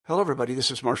Hello, everybody. This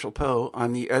is Marshall Poe.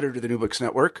 I'm the editor of the New Books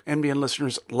Network. NBN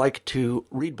listeners like to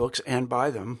read books and buy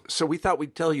them. So we thought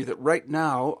we'd tell you that right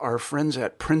now, our friends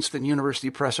at Princeton University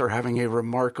Press are having a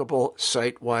remarkable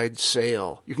site-wide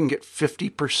sale. You can get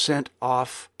 50%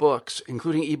 off books,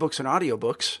 including ebooks and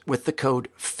audiobooks, with the code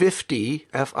 50,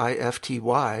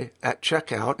 F-I-F-T-Y, at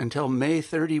checkout until May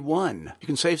 31. You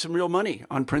can save some real money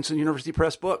on Princeton University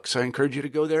Press books. I encourage you to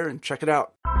go there and check it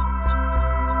out.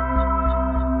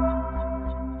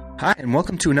 Hi, and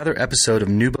welcome to another episode of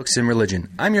New Books in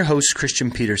Religion. I'm your host,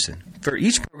 Christian Peterson. For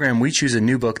each program, we choose a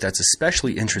new book that's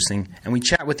especially interesting, and we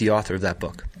chat with the author of that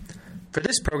book. For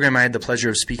this program, I had the pleasure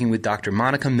of speaking with Dr.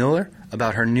 Monica Miller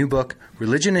about her new book,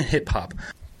 Religion and Hip Hop,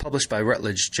 published by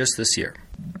Routledge just this year.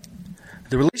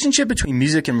 The relationship between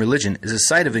music and religion is a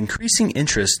site of increasing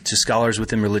interest to scholars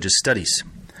within religious studies.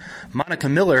 Monica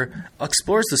Miller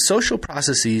explores the social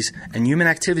processes and human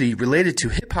activity related to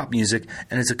hip-hop music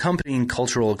and its accompanying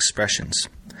cultural expressions.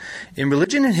 In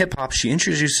Religion and Hip-Hop, she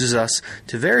introduces us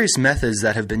to various methods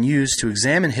that have been used to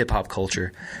examine hip-hop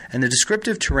culture and the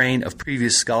descriptive terrain of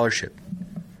previous scholarship.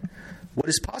 What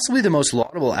is possibly the most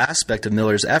laudable aspect of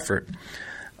Miller's effort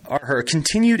are her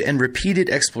continued and repeated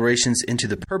explorations into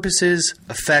the purposes,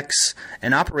 effects,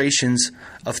 and operations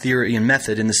of theory and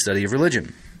method in the study of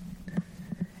religion.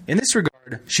 In this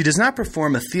regard, she does not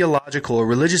perform a theological or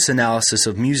religious analysis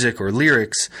of music or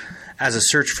lyrics as a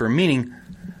search for meaning,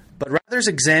 but rather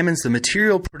examines the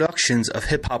material productions of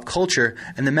hip-hop culture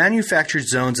and the manufactured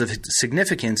zones of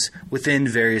significance within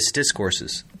various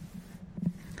discourses.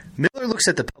 Miller looks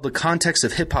at the public context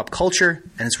of hip-hop culture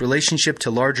and its relationship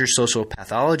to larger social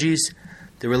pathologies,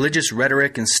 the religious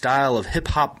rhetoric and style of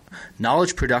hip-hop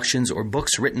knowledge productions or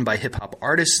books written by hip-hop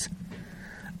artists,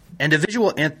 and a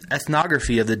visual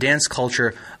ethnography of the dance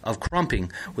culture of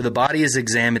Krumping, where the body is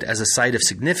examined as a site of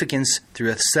significance through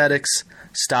aesthetics,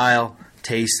 style,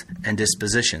 taste, and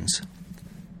dispositions.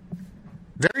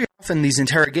 Very often, these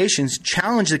interrogations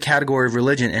challenge the category of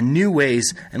religion in new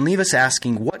ways and leave us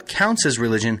asking what counts as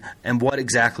religion and what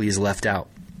exactly is left out.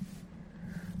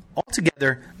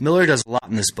 Altogether, Miller does a lot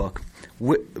in this book,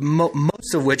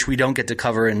 most of which we don't get to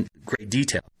cover in great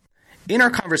detail. In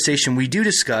our conversation, we do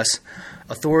discuss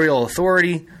authorial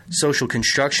authority, social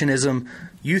constructionism,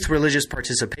 youth religious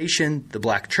participation, the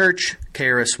Black Church,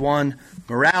 KRS One,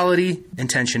 morality,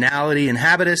 intentionality and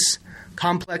habitus,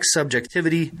 complex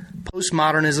subjectivity,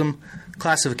 postmodernism,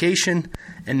 classification,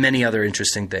 and many other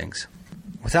interesting things.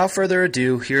 Without further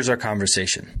ado, here's our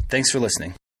conversation. Thanks for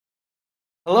listening.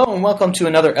 Hello and welcome to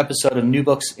another episode of New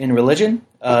Books in Religion.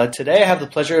 Today I have the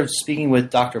pleasure of speaking with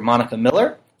Dr. Monica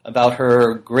Miller about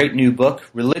her great new book,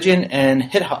 Religion and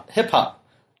Hip-Hop.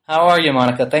 How are you,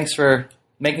 Monica? Thanks for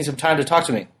making some time to talk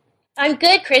to me. I'm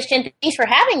good, Christian. Thanks for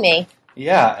having me.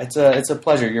 Yeah, it's a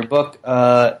pleasure. Your book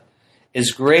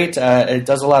is great. It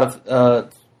does a lot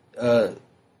of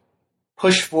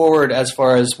push forward as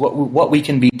far as what we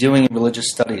can be doing in religious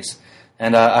studies,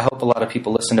 and I hope a lot of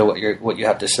people listen to what you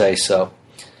have to say. So,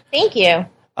 thank you.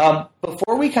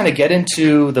 Before we kind of get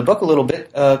into the book a little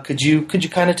bit, could you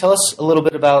kind of tell us a little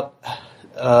bit about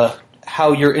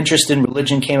how your interest in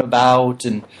religion came about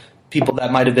and people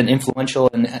that might have been influential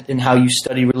in how you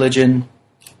study religion?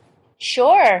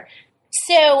 Sure.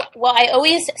 So, I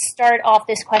always start off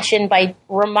this question by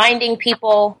reminding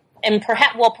people, and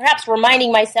perhaps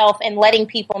reminding myself and letting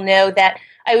people know that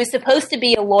I was supposed to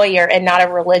be a lawyer and not a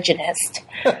religionist.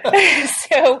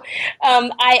 So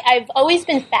I've always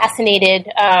been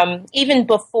fascinated, even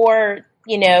before,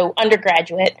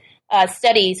 undergraduate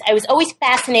studies. I was always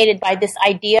fascinated by this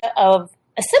idea of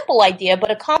a simple idea, but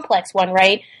a complex one,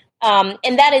 right?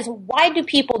 And that is, why do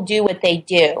people do what they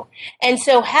do? And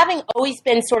so having always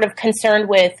been sort of concerned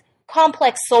with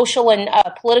complex social and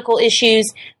political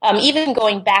issues, even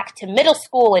going back to middle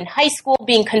school and high school,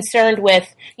 being concerned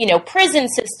with, prison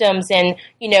systems and,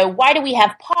 why do we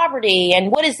have poverty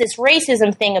and what is this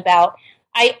racism thing about?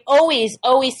 I always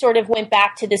sort of went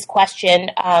back to this question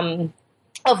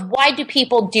of why do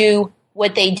people do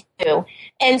what they do?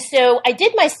 And so I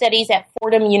did my studies at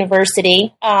Fordham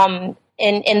University,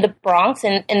 in the Bronx,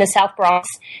 in the South Bronx,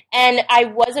 and I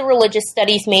was a religious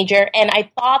studies major, and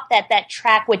I thought that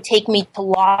track would take me to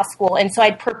law school, and so I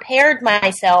prepared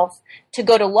myself to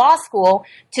go to law school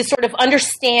to sort of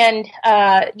understand,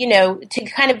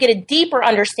 to kind of get a deeper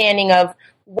understanding of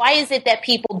why is it that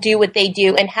people do what they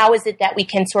do, and how is it that we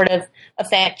can sort of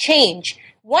affect change.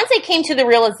 Once I came to the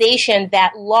realization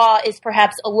that law is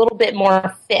perhaps a little bit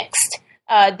more fixed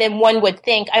than one would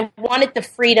think, I wanted the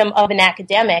freedom of an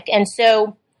academic. And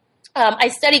so I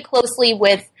studied closely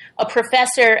with a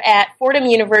professor at Fordham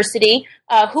University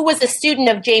who was a student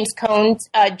of James Cone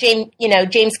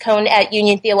at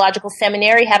Union Theological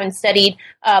Seminary, having studied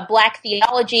Black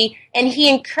theology, and he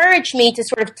encouraged me to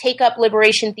sort of take up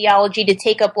liberation theology, to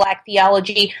take up Black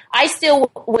theology. I still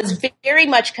was very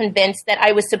much convinced that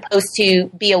I was supposed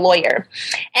to be a lawyer.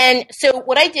 And so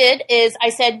what I did is I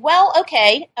said, well,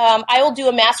 okay, I will do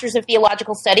a Master's of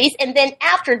Theological Studies, and then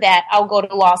after that, I'll go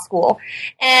to law school.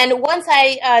 And once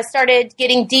I started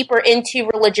getting deeper into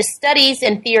religious studies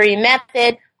and theory and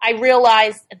method, I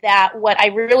realized that what I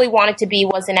really wanted to be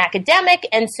was an academic,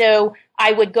 and so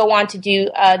I would go on to do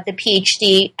the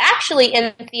PhD actually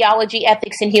in theology,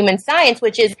 ethics, and human science,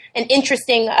 which is an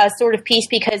interesting sort of piece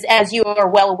because, as you are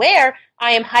well aware,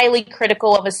 I am highly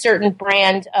critical of a certain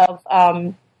brand of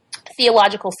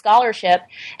theological scholarship.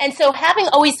 And so having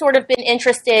always sort of been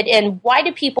interested in why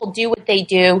do people do what they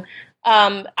do,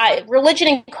 religion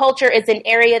and culture is an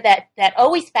area that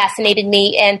always fascinated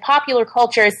me, and popular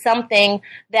culture is something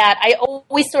that I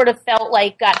always sort of felt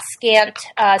like got scant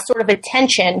sort of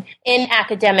attention in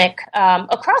academic,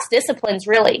 across disciplines,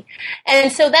 really.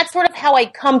 And so that's sort of how I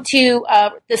come to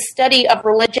the study of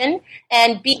religion,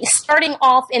 and starting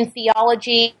off in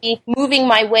theology, moving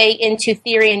my way into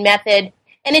theory and method.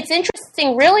 And it's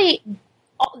interesting, really,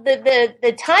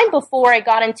 the time before I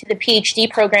got into the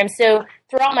PhD program, so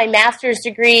throughout my master's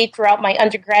degree, throughout my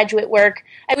undergraduate work,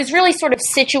 I was really sort of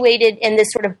situated in this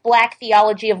sort of Black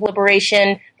theology of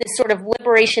liberation, this sort of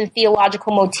liberation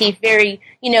theological motif,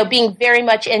 being very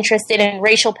much interested in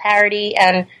racial parity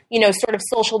and, sort of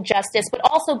social justice, but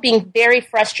also being very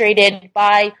frustrated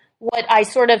by what I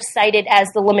sort of cited as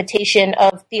the limitation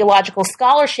of theological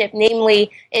scholarship,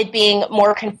 namely it being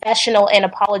more confessional and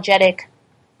apologetic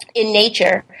in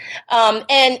nature.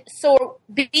 And so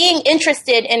being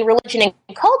interested in religion and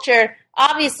culture,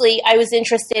 obviously I was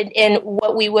interested in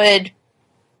what we would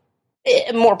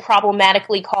more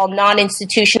problematically call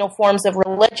non-institutional forms of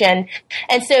religion.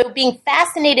 And so being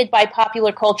fascinated by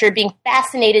popular culture, being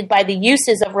fascinated by the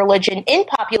uses of religion in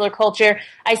popular culture,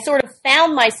 I sort of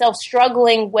found myself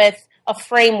struggling with a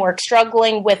framework,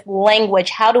 struggling with language.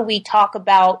 How do we talk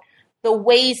about the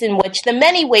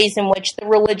many ways in which the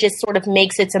religious sort of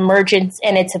makes its emergence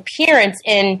and its appearance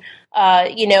in,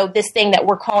 this thing that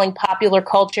we're calling popular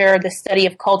culture, the study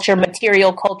of culture,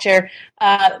 material culture,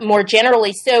 more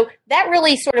generally. So that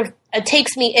really sort of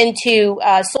takes me into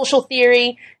social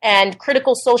theory and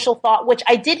critical social thought, which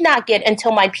I did not get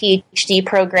until my PhD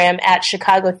program at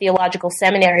Chicago Theological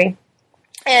Seminary.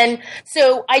 And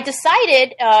so I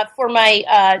decided for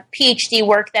my PhD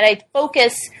work that I'd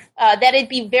focus, that it'd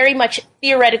be very much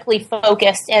theoretically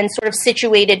focused and sort of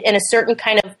situated in a certain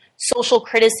kind of social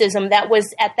criticism that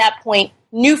was at that point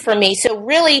new for me. So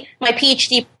really my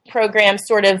PhD program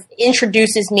sort of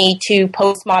introduces me to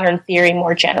postmodern theory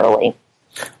more generally.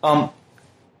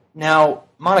 Now,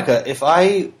 Monica, if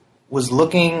I was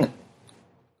looking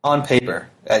on paper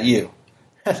at you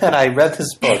and I read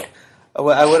this book,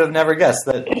 I would have never guessed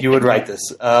that you would write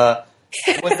this. Was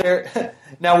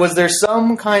there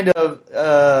some kind of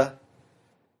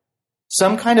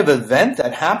event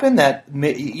that happened that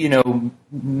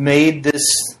made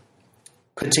this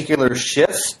particular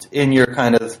shift in your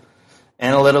kind of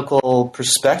analytical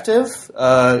perspective?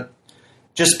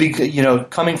 Just because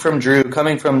coming from Drew,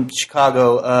 coming from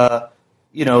Chicago,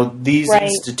 these right.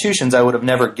 institutions, I would have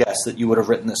never guessed that you would have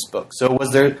written this book. So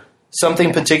was there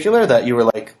something particular that you were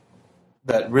like,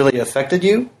 that really affected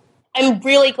you? I'm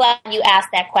really glad you asked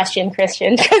that question,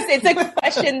 Christian, because it's a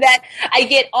question that I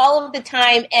get all of the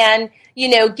time. And,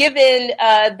 given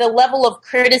the level of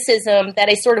criticism that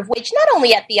I sort of wage, not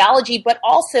only at theology, but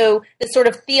also the sort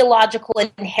of theological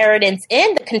inheritance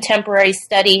in the contemporary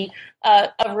study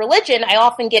of religion, I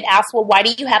often get asked, well, why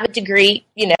do you have a degree,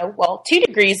 2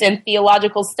 degrees in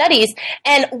theological studies?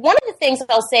 And one of the things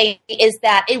that I'll say is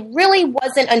that it really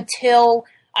wasn't until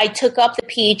I took up the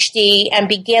PhD and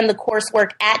began the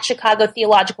coursework at Chicago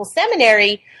Theological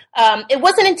Seminary. It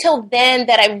wasn't until then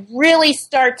that I really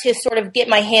start to sort of get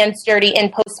my hands dirty in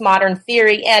postmodern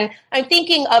theory. And I'm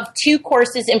thinking of 2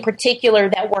 courses in particular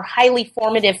that were highly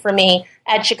formative for me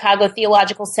at Chicago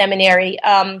Theological Seminary.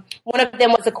 One of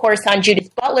them was a course on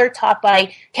Judith Butler taught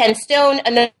by Ken Stone.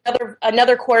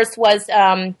 Another course was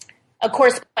a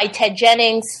course by Ted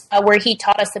Jennings, where he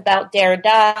taught us about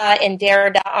Derrida and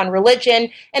Derrida on religion,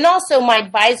 and also my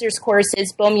advisor's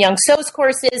courses, Boum-Young So's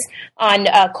courses on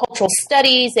cultural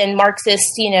studies and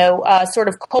Marxist, sort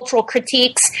of cultural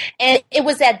critiques. And it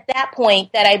was at that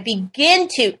point that I began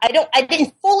to, I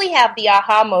didn't fully have the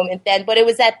aha moment then, but it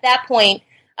was at that point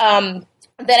that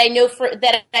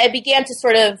I began to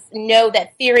sort of know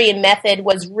that theory and method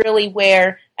was really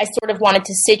where I sort of wanted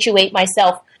to situate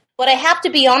myself. But I have to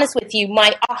be honest with you,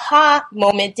 my aha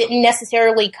moment didn't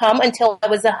necessarily come until I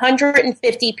was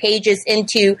 150 pages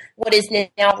into what is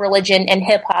now religion and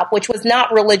hip-hop, which was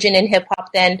not religion and hip-hop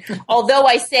then. Although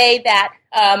I say that,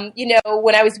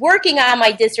 when I was working on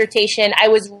my dissertation, I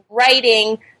was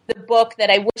writing the book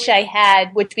that I wish I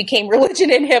had, which became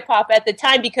Religion and Hip-Hop at the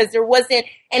time, because there wasn't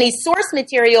any source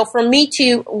material for me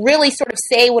to really sort of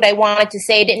say what I wanted to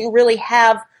say. I didn't really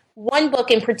have one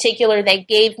book in particular that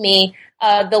gave me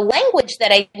the language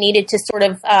that I needed to sort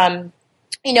of,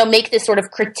 make this sort of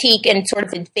critique and sort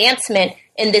of advancement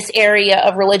in this area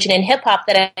of religion and hip-hop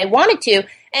that I wanted to.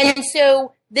 And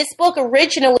so this book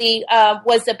originally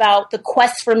was about the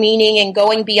quest for meaning and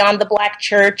going beyond the Black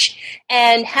church,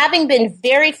 and having been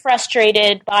very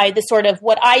frustrated by the sort of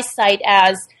what I cite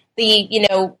as the,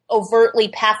 overtly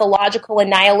pathological and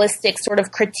nihilistic sort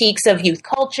of critiques of youth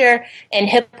culture and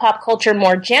hip-hop culture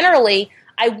more generally,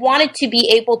 I wanted to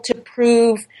be able to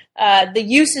prove the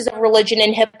uses of religion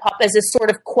and hip-hop as a sort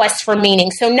of quest for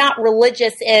meaning. So not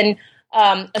religious in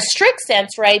a strict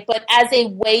sense, right, but as a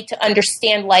way to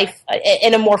understand life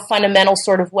in a more fundamental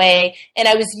sort of way. And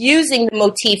I was using the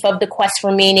motif of the quest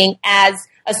for meaning as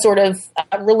a sort of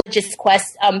religious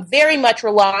quest, very much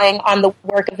relying on the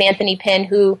work of Anthony Pinn,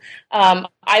 who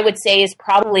I would say is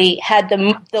probably had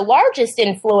the largest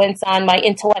influence on my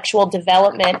intellectual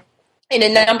development in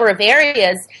a number of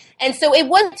areas. And so it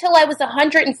wasn't until I was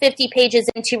 150 pages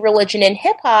into religion and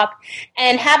hip-hop,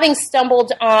 and having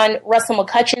stumbled on Russell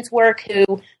McCutcheon's work,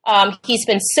 who he's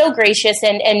been so gracious,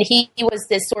 and he was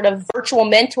this sort of virtual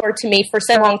mentor to me for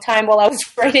so long time while I was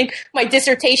writing my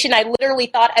dissertation. I literally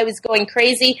thought I was going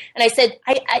crazy. And I said,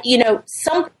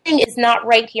 something is not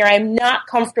right here. I'm not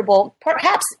comfortable.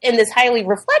 Perhaps in this highly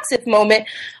reflexive moment,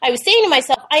 I was saying to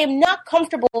myself, I am not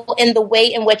comfortable in the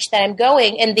way in which that I'm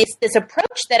going, and this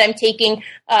approach that I'm taking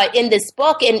in this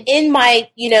book, and in my,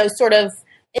 sort of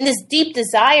in this deep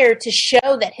desire to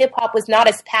show that hip hop was not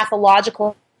as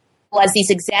pathological as these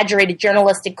exaggerated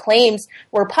journalistic claims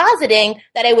were positing,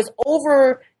 that I was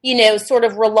over, sort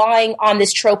of relying on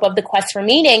this trope of the quest for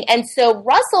meaning. And so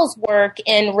Russell's work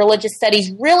in religious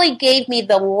studies really gave me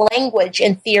the language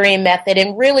and theory and method,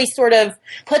 and really sort of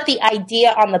put the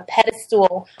idea on the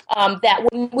pedestal that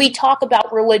when we talk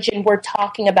about religion, we're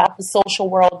talking about the social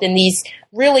world in these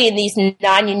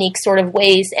non-unique sort of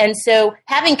ways. And so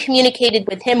having communicated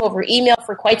with him over email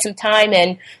for quite some time,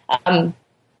 and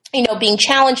being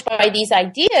challenged by these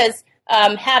ideas,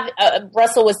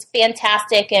 Russell was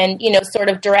fantastic, and, sort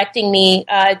of directing me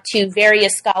to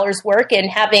various scholars' work, and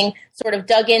having sort of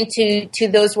dug into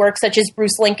those works, such as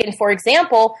Bruce Lincoln, for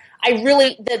example,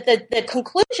 the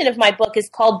conclusion of my book is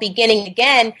called Beginning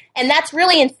Again. And that's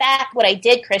really, in fact, what I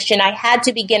did, Christian. I had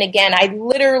to begin again. I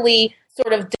literally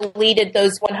sort of deleted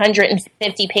those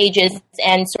 150 pages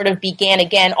and sort of began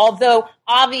again. Although,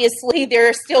 obviously, there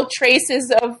are still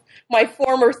traces of my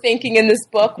former thinking in this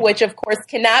book, which, of course,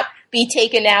 cannot be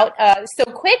taken out so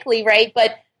quickly, right?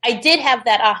 But I did have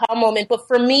that aha moment. But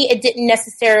for me, it didn't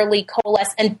necessarily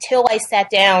coalesce until I sat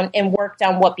down and worked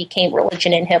on what became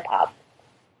religion and hip-hop.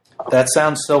 That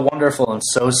sounds so wonderful and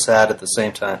so sad at the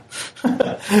same time.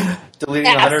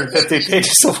 Deleting 150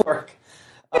 pages of work.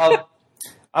 I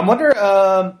wonder,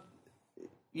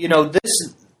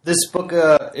 this book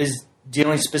is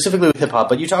dealing specifically with hip hop,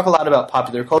 but you talk a lot about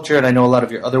popular culture, and I know a lot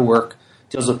of your other work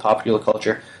deals with popular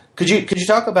culture. Could you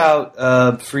talk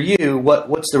about, for you,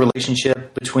 what's the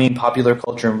relationship between popular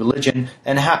culture and religion,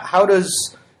 and how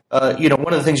does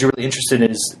one of the things you're really interested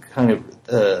in is kind of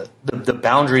the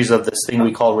boundaries of this thing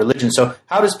we call religion. So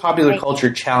how does popular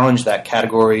culture challenge that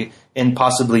category in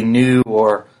possibly new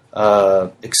or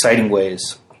exciting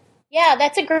ways? Yeah,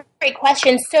 that's a great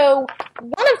question. So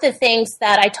one of the things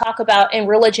that I talk about in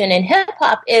religion and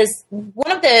hip-hop is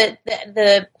one of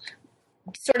the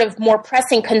sort of more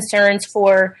pressing concerns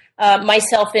for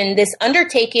myself in this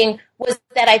undertaking was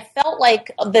that I felt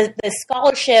like the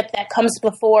scholarship that comes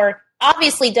before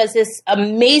obviously does this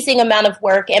amazing amount of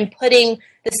work, and putting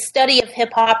the study of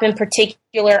hip-hop in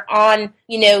particular on,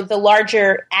 the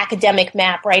larger academic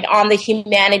map, right, on the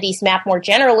humanities map more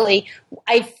generally.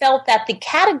 I felt that the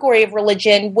category of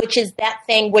religion, which is that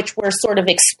thing which we're sort of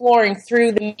exploring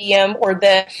through the medium or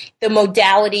the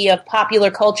modality of popular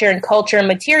culture and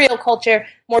material culture,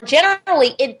 more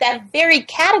generally, that very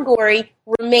category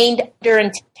remained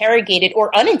under-interrogated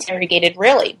or uninterrogated,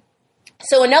 really.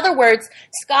 So in other words,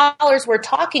 scholars were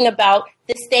talking about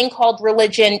this thing called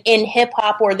religion in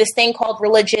hip-hop, or this thing called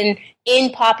religion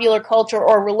in popular culture,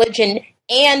 or religion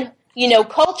and,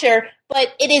 culture,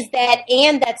 but it is that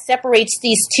and that separates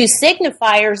these two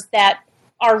signifiers that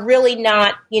are really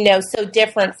not, so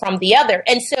different from the other.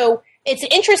 And so it's an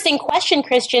interesting question,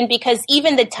 Christian, because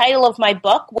even the title of my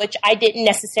book, which I didn't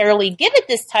necessarily give it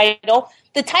this title,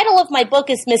 the title of my book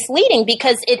is misleading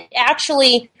because it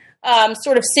actually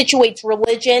sort of situates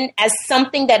religion as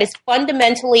something that is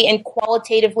fundamentally and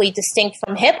qualitatively distinct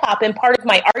from hip-hop. And part of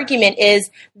my argument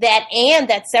is that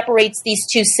that separates these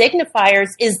two signifiers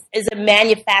is a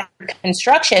manufactured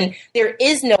construction. There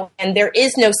is no and there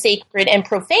is no sacred and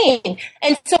profane.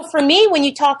 And so for me, when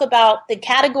you talk about the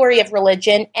category of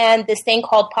religion and this thing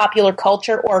called popular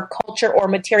culture or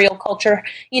material culture,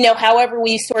 however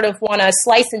we sort of want to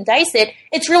slice and dice it,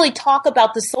 it's really talk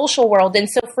about the social world. And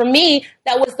so for me,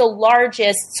 that was the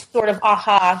largest sort of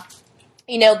aha,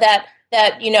 that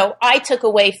I took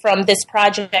away from this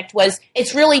project was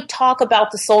it's really talk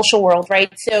about the social world,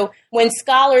 right? So when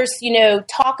scholars,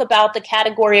 talk about the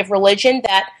category of religion,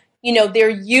 that, they're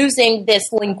using this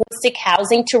linguistic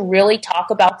housing to really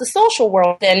talk about the social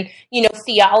world. And,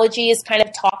 theology is kind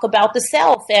of talk about the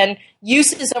self, and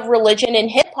uses of religion in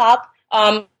hip hop,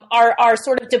 are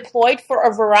sort of deployed for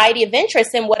a variety of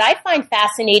interests. And what I find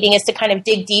fascinating is to kind of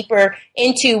dig deeper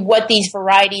into what these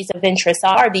varieties of interests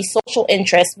are, these social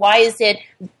interests. Why is it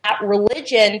that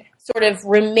religion sort of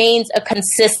remains a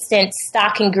consistent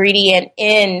stock ingredient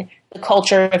in the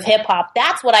culture of hip hop?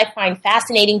 That's what I find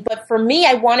fascinating. But for me,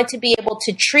 I wanted to be able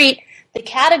to treat the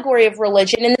category of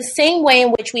religion in the same way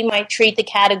in which we might treat the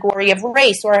category of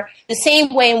race, or the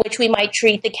same way in which we might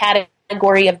treat the category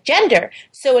of gender.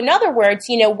 So in other words,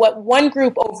 what one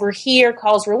group over here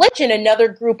calls religion, another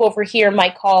group over here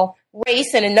might call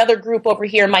race, and another group over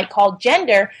here might call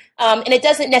gender. And it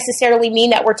doesn't necessarily mean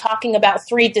that we're talking about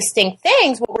three distinct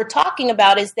things. What we're talking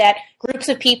about is that groups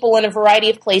of people in a variety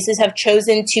of places have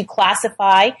chosen to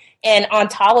classify and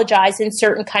ontologize in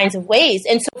certain kinds of ways.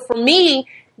 And so for me,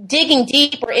 digging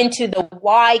deeper into the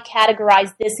why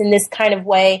categorize this in this kind of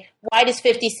way, why does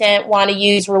 50 Cent want to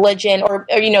use religion or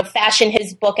fashion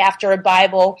his book after a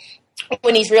Bible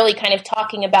when he's really kind of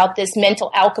talking about this mental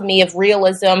alchemy of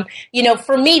realism?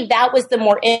 For me, that was the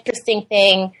more interesting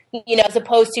thing, as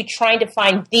opposed to trying to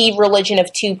find the religion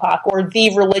of Tupac or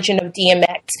the religion of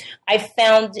DMX. I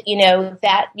found,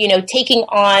 that, taking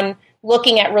on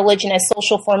looking at religion as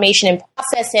social formation and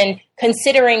process and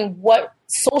considering what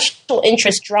social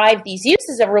interests drive these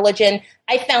uses of religion,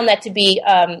 I found that to be,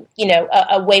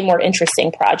 a way more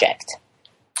interesting project.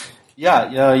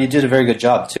 Yeah, you did a very good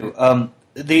job too.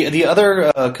 The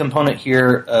other component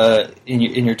here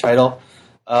in your title,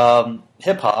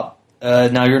 hip hop.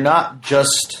 Now you're not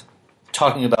just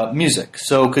talking about music.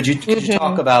 So could you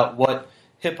talk about what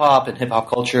hip hop and hip hop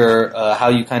culture, how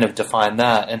you kind of define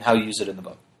that and how you use it in the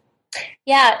book?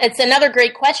 Yeah, it's another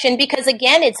great question because,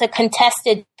 again, it's a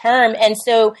contested term. And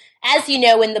so, as you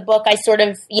know, in the book, I sort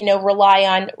of, rely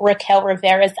on Raquel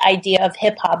Rivera's idea of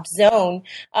hip-hop zone,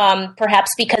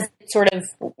 perhaps because it sort of,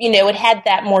 it had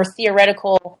that more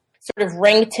theoretical sort of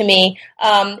ring to me.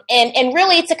 And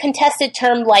really, it's a contested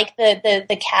term like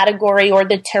the category or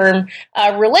the term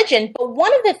religion. But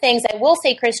one of the things I will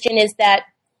say, Christian, is that,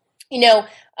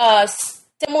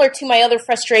 similar to my other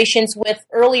frustrations with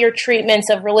earlier treatments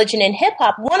of religion and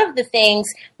hip-hop, one of the things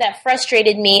that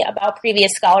frustrated me about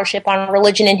previous scholarship on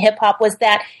religion and hip-hop was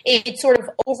that it sort of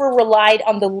over-relied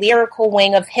on the lyrical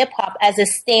wing of hip-hop as a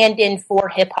stand-in for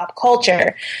hip-hop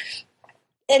culture.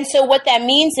 And so what that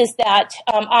means is that,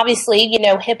 obviously,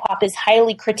 hip-hop is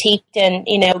highly critiqued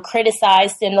and,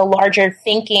 criticized in the larger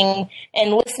thinking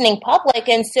and listening public.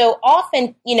 And so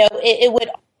often, it would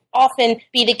often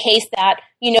be the case that,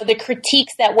 the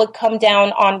critiques that would come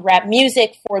down on rap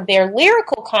music for their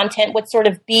lyrical content would sort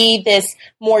of be this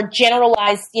more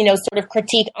generalized, sort of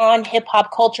critique on hip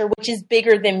hop culture, which is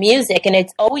bigger than music. And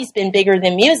it's always been bigger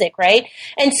than music, right?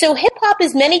 And so hip hop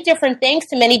is many different things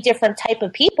to many different type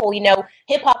of people.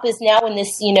 Hip hop is now in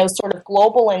this, sort of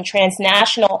global and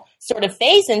transnational sort of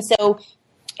phase. And so,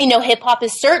 hip-hop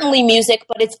is certainly music,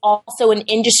 but it's also an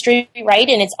industry, right?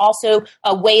 And it's also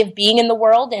a way of being in the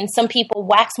world. And some people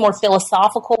wax more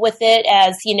philosophical with it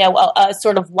as, a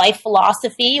sort of life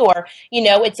philosophy, or,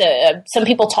 some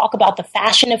people talk about the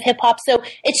fashion of hip-hop. So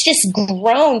it's just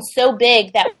grown so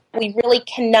big that we really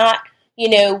cannot,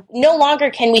 no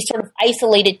longer can we sort of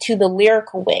isolate it to the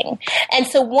lyrical wing. And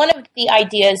so one of the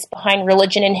ideas behind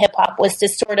religion and hip hop was to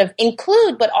sort of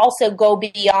include, but also go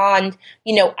beyond,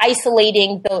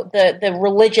 isolating the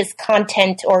religious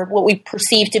content or what we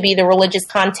perceive to be the religious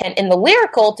content in the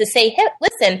lyrical to say, hey,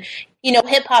 listen,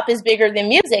 hip hop is bigger than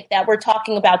music, that we're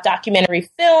talking about documentary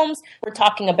films, we're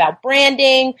talking about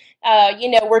branding,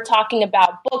 we're talking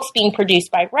about books being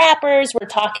produced by rappers, we're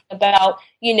talking about,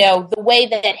 the way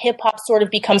that hip hop sort of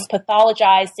becomes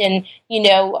pathologized in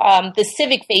the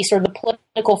civic face or the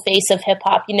political face of hip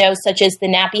hop, such as the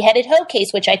nappy-headed hoe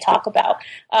case, which I talk about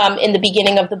in the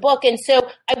beginning of the book. And so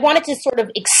I wanted to sort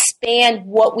of expand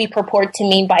what we purport to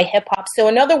mean by hip hop. So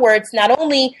in other words, not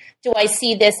only do I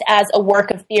see this as a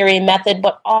work of theory and method,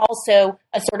 but also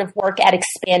a sort of work at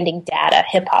expanding data,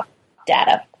 hip hop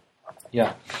data.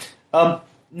 Yeah. I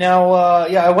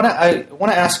want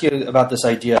to ask you about this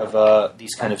idea of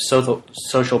these kind of social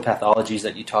pathologies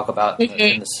that you talk about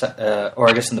in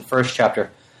the first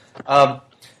chapter.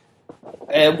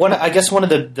 And one of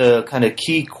the kind of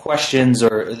key questions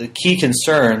or the key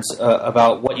concerns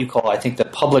about what you call, I think, the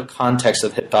public context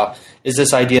of hip hop is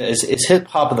this idea: is hip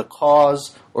hop the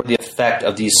cause or the effect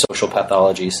of these social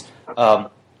pathologies?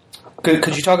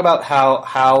 Could you talk about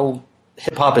how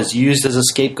hip hop is used as a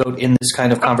scapegoat in this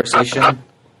kind of conversation?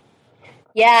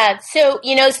 Yeah, so,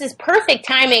 this is perfect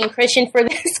timing, Christian, for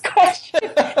this question.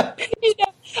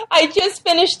 I just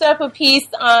finished up a piece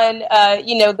on,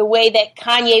 the way that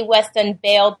Kanye West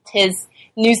unveiled his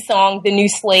new song, The New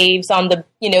Slaves, on the,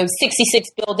 66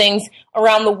 buildings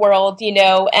around the world,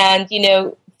 and,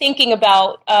 thinking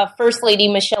about First Lady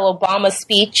Michelle Obama's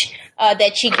speech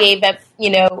that she gave at,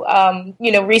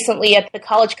 recently at the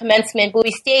college commencement,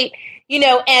 Bowie State, in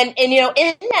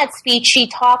that speech, she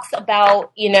talks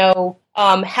about,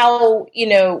 how,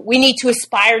 we need to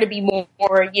aspire to be more,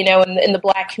 in the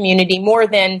Black community, more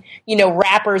than,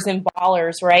 rappers and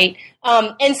ballers, right?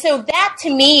 And so that to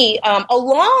me,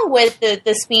 along with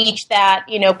the speech that,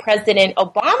 President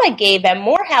Obama gave at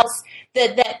Morehouse,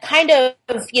 that kind of,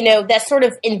 that sort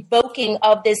of invoking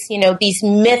of this, these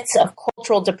myths of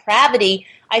cultural depravity,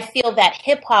 I feel that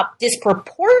hip hop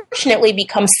disproportionately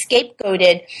becomes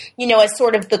scapegoated, as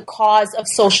sort of the cause of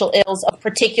social ills of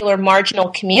particular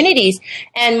marginal communities.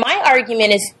 And my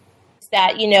argument is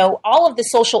that, all of the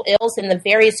social ills and the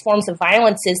various forms of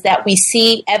violences that we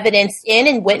see evidenced in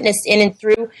and witnessed in and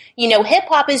through, hip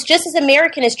hop is just as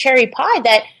American as cherry pie,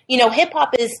 that, hip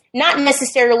hop is not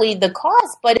necessarily the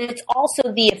cause, but it's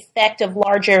also the effect of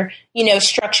larger,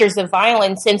 structures of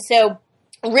violence. And so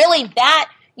really that,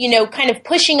 kind of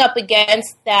pushing up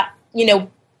against that,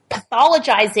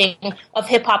 pathologizing of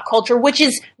hip hop culture, which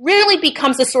is really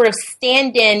becomes a sort of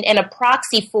stand-in and a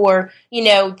proxy for,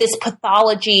 this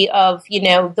pathology of,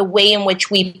 the way in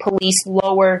which we police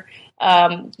lower,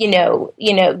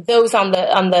 those on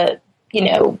the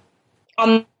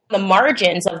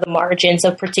margins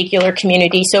of particular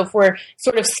communities. So if we're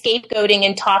sort of scapegoating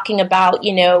and talking about,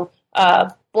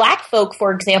 Black folk,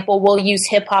 for example, will use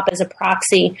hip hop as a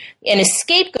proxy and a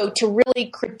scapegoat to really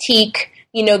critique,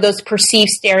 those perceived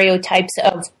stereotypes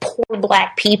of poor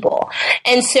Black people.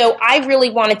 And so I really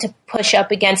wanted to push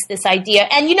up against this idea.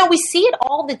 And, we see it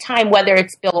all the time, whether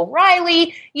it's Bill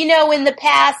O'Reilly, in the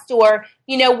past, or,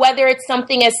 whether it's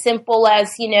something as simple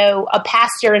as, a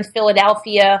pastor in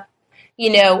Philadelphia,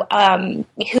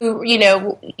 who,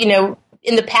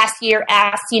 in the past year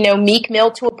asked, Meek Mill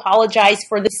to apologize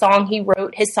for the song he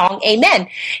wrote, his song Amen.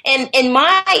 And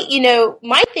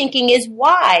my thinking is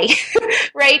why,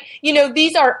 right?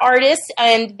 These are artists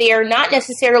and they're not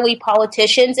necessarily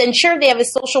politicians, and sure, they have a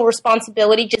social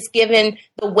responsibility just given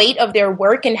the weight of their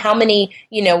work and how many,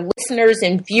 listeners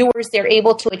and viewers they're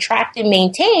able to attract and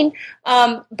maintain.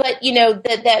 But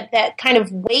that kind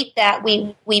of weight that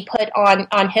we put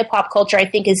on hip hop culture, I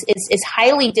think is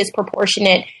highly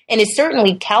disproportionate and is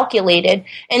certainly calculated.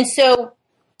 And so,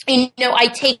 I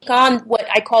take on what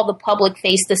I call the public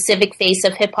face, the civic face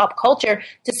of hip hop culture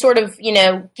to sort of,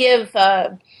 give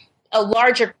a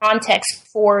larger context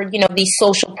for, these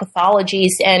social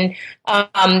pathologies. And,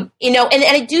 and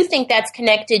I do think that's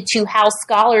connected to how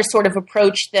scholars sort of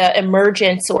approach the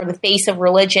emergence or the face of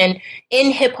religion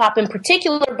in hip hop in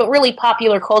particular, but really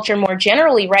popular culture more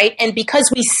generally, right? And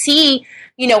because we see,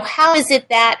 how is it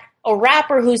that a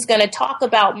rapper who's going to talk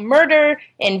about murder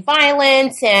and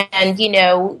violence and,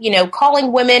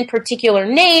 calling women particular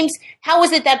names, how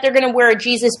is it that they're going to wear a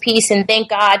Jesus piece and thank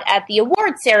God at the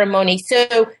award ceremony?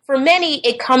 So for many,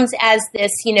 it comes as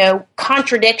this,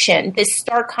 contradiction, this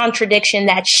stark contradiction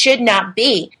that should not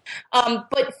be.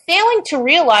 But failing to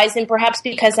realize, and perhaps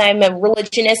because I'm a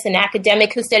religionist and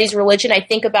academic who studies religion, I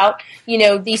think about,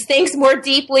 these things more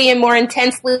deeply and more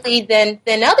intensely than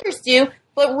others do.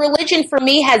 But religion for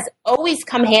me has always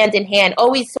come hand in hand,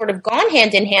 always sort of gone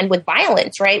hand in hand with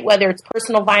violence, right? Whether it's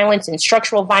personal violence and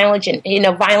structural violence and,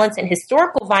 violence and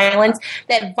historical violence,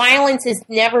 that violence is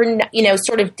never,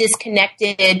 sort of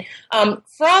disconnected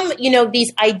from,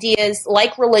 these ideas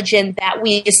like religion that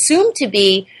we assume to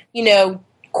be,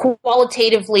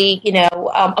 qualitatively,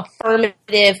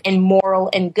 affirmative and moral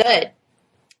and good.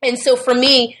 And so for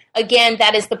me, again,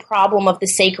 that is the problem of the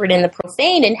sacred and the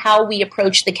profane and how we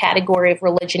approach the category of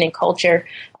religion and culture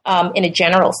in a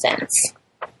general sense.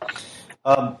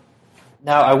 Now,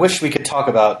 I wish we could talk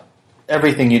about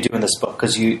everything you do in this book,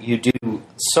 because you do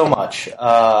so much.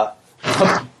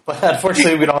 But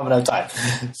unfortunately, we don't have enough time.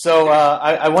 So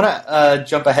I want to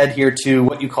jump ahead here to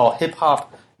what you call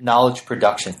hip-hop knowledge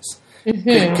productions.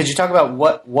 Mm-hmm. Could you talk about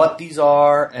what these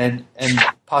are and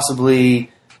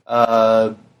possibly...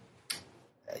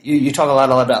 You talk a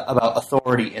lot about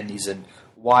authority in these and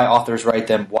why authors write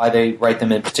them, why they write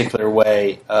them in a particular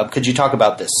way. Could you talk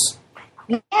about this?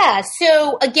 Yeah.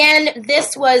 So again,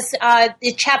 this was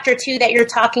the chapter 2 that you're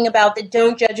talking about, the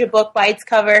Don't Judge a Book by Its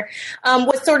Cover,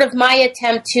 was sort of my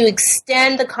attempt to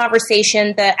extend the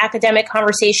conversation, the academic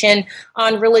conversation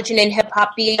on religion and hip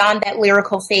hop beyond that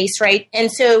lyrical face, right?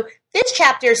 And so this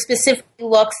chapter specifically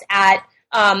looks at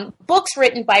books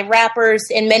written by rappers,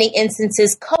 in many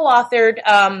instances co-authored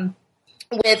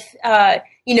with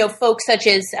folks such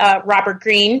as Robert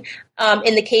Greene,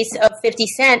 in the case of 50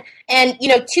 Cent. And,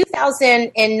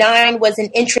 2009 was an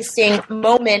interesting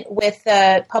moment with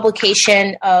the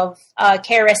publication of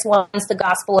KRS One's The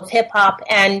Gospel of Hip Hop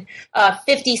and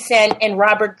 50 Cent and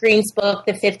Robert Greene's book,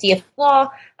 The 50th Law,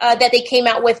 that they came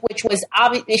out with, which was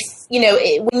obvious.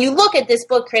 When you look at this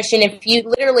book, Christian, if you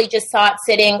literally just saw it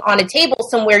sitting on a table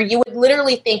somewhere, you would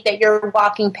literally think that you're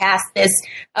walking past this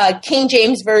King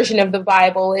James version of the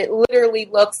Bible. It literally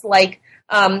looks like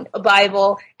a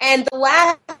Bible. And the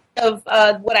last of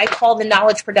what I call the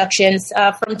knowledge productions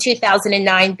from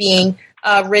 2009 being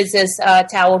Riz's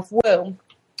Tao of Wu,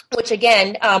 which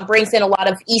again brings in a lot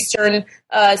of Eastern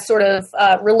sort of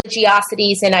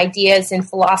religiosities and ideas and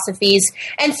philosophies.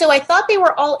 And so I thought they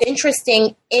were all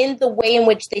interesting in the way in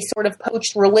which they sort of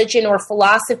poached religion or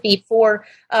philosophy for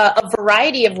a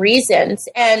variety of reasons.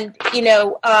 And,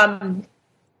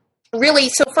 really,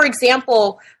 so for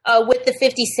example, with the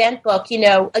 50 Cent book,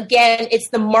 again, it's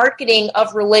the marketing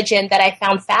of religion that I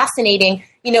found fascinating.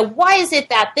 Why is it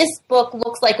that this book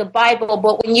looks like a Bible,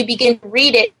 but when you begin to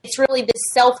read it, it's really this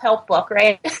self-help book,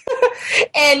 right?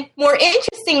 And more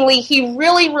interestingly, he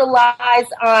really relies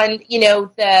on,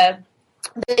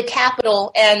 the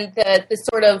capital and the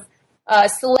sort of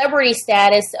celebrity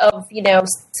status of,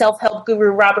 self-help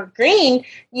guru Robert Greene,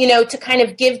 to kind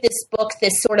of give this book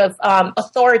this sort of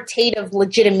authoritative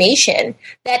legitimation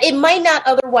that it might not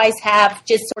otherwise have,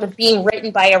 just sort of being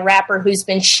written by a rapper who's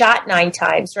been shot 9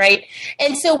 times, right?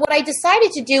 And so what I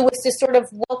decided to do was to sort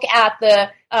of look at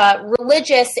the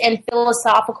religious and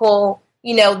philosophical,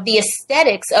 the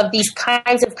aesthetics of these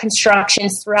kinds of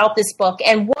constructions throughout this book,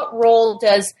 and what role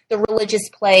does the religious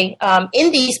play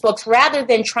in these books, rather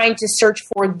than trying to search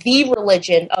for the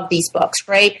religion of these books,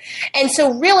 right? And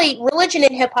so really, religion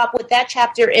and hip-hop, what that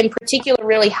chapter in particular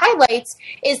really highlights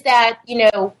is that,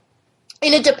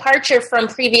 in a departure from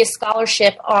previous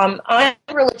scholarship on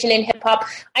religion and hip-hop,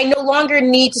 I no longer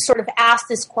need to sort of ask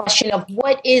this question of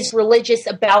what is religious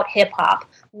about hip-hop?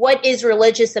 What is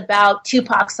religious about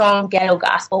Tupac's song Ghetto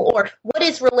Gospel? Or what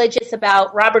is religious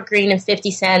about Robert Greene and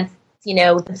 50 Cent, the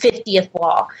 50th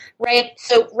Law, right?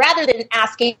 So rather than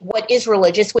asking what is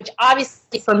religious, which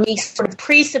obviously for me sort of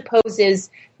presupposes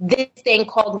this thing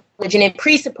called religion, it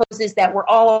presupposes that we're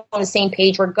all on the same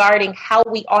page regarding how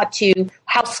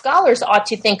scholars ought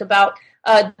to think about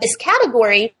this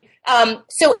category.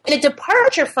 So in a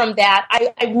departure from that,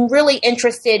 I'm really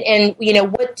interested in,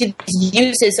 what do these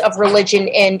uses of religion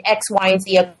in X, Y, and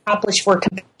Z accomplish for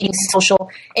competing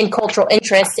social and cultural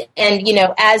interests? And,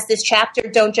 as this chapter,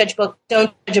 Don't Judge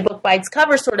a Book by Its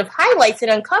Cover, sort of highlights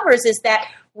and uncovers, is that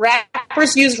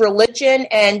rappers use religion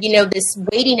and, this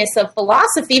weightiness of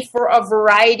philosophy for a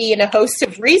variety and a host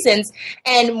of reasons.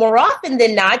 And more often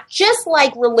than not, just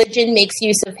like religion makes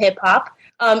use of hip hop,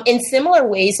 in similar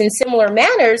ways, in similar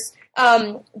manners,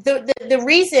 the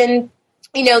reason,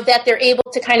 that they're able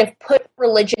to kind of put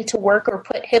religion to work or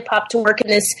put hip hop to work in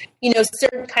this,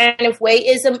 certain kind of way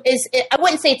is I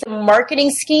wouldn't say it's a marketing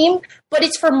scheme, but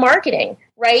it's for marketing,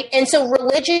 right? And so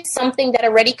religion is something that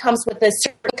already comes with a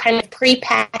certain kind of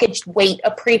prepackaged weight,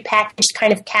 a prepackaged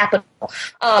kind of capital,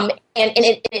 and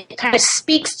it kind of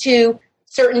speaks to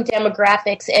certain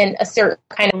demographics in a certain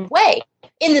kind of way.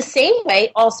 In the same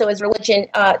way, also as religion,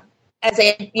 as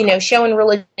I, show in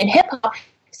religion and hip hop,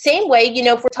 same way,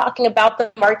 if we're talking about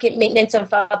the market maintenance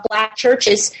of Black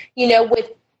churches,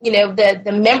 with,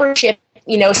 the membership,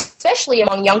 especially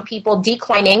among young people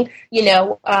declining,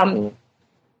 in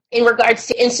regards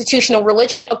to institutional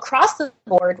religion across the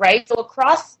board, right? So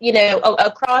across,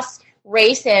 across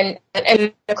race and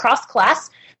across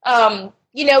class,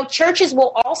 churches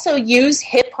will also use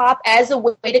hip hop as a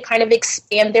way to kind of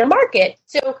expand their market.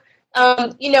 So,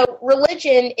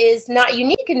 religion is not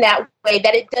unique in that way,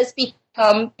 that it does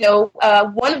become,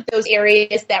 one of those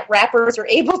areas that rappers are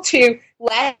able to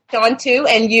latch onto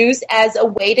and use as a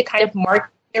way to kind of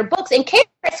market their books. And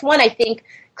KRS One, I think,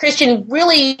 Christian,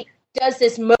 really does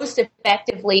this most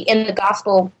effectively in the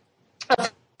gospel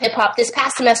of hip hop. This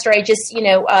past semester, I just,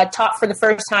 taught for the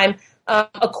first time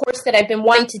a course that I've been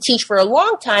wanting to teach for a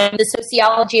long time, the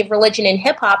sociology of religion in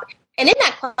hip hop. And in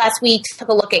that class, we took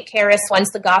a look at KRS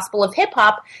One's The Gospel of Hip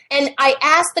Hop. And I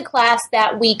asked the class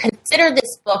that we consider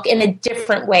this book in a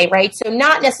different way, right? So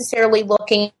not necessarily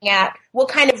looking at what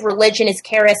kind of religion is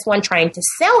KRS One trying to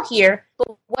sell here,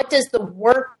 but what does the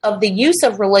work of the use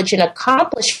of religion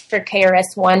accomplish for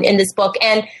KRS One in this book?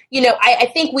 And, I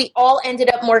think we all ended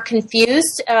up more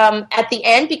confused at the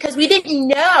end because we didn't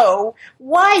know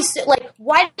why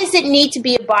does it need to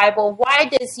be a Bible? Why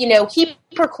does, he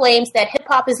proclaims that hip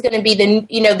hop is going to be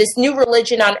this new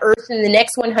religion on earth in the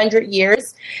next 100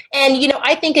 years. And,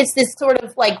 I think it's this sort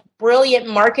of like brilliant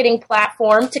marketing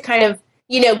platform to kind of,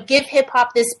 give hip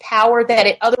hop this power that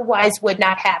it otherwise would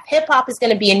not have. Hip hop is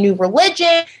going to be a new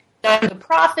religion. I'm the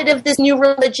prophet of this new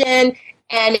religion.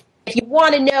 And if you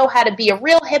want to know how to be a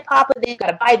real hip hopper, then you've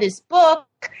got to buy this book.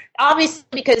 Obviously,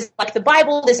 because like the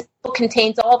Bible, this book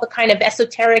contains all the kind of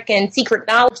esoteric and secret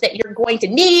knowledge that you're going to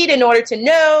need in order to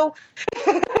know.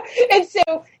 And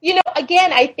so,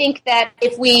 again, I think that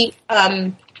if we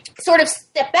sort of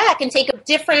step back and take a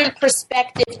different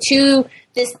perspective to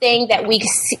this thing that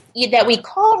we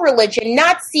call religion,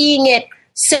 not seeing it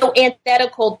so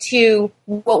antithetical to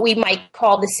what we might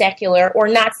call the secular, or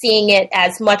not seeing it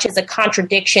as much as a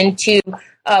contradiction to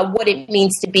what it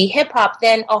means to be hip hop,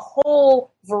 then a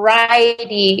whole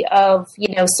variety of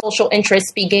social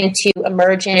interests begin to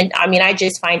emerge. And I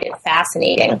just find it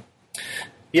fascinating.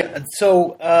 Yeah.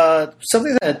 So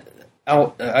something that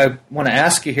I want to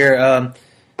ask you here,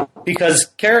 because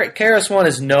KRS One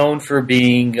is known for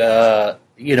being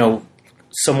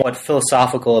somewhat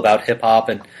philosophical about hip hop,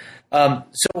 and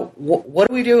so what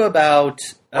do we do about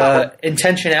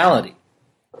intentionality?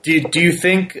 Do you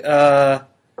think? How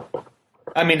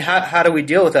do we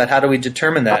deal with that? How do we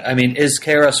determine that? Is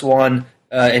KRS One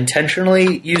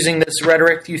intentionally using this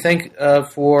rhetoric? Do you think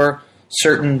for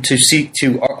certain to seek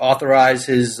to authorize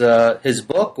his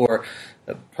book, or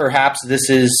perhaps this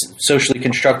is socially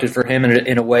constructed for him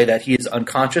in a way that he is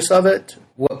unconscious of it?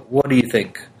 What do you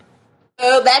think?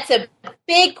 Oh, that's a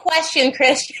big question,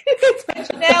 Christian.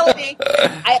 Intentionality.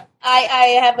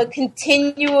 I have a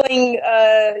continuing,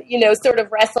 sort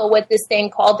of wrestle with this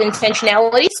thing called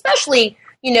intentionality, especially,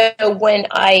 when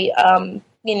I,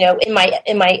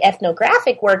 in my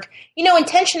ethnographic work.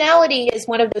 Intentionality is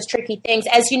one of those tricky things.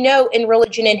 As you know, in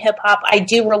religion and hip hop, I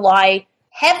do rely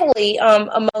heavily,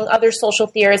 among other social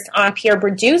theorists, on Pierre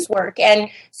Bourdieu's work. And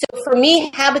so for me,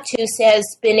 habitus has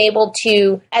been able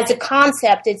to, as a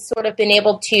concept, it's sort of been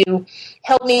able to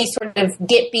help me sort of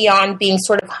get beyond being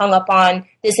sort of hung up on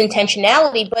this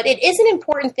intentionality. But it is an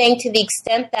important thing to the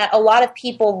extent that a lot of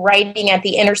people writing at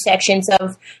the intersections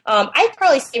of, I'd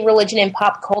probably say religion and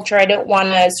pop culture, I don't want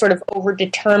to sort of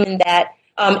over-determine that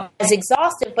as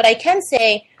exhaustive, but I can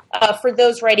say for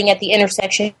those writing at the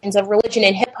intersections of religion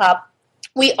and hip-hop,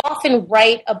 we often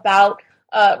write about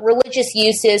religious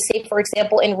uses, say, for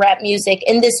example, in rap music,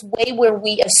 in this way where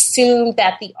we assume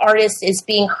that the artist is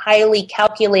being highly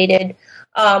calculated,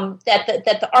 that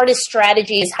the artist's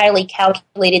strategy is highly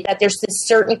calculated, that there's this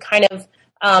certain kind of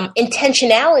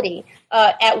intentionality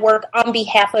at work on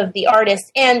behalf of the artist.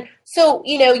 And so,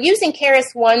 using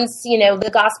KRS One's, The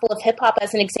Gospel of Hip Hop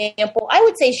as an example, I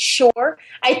would say, sure.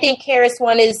 I think KRS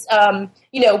One is,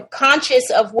 conscious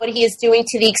of what he is doing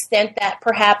to the extent that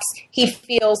perhaps he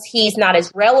feels he's not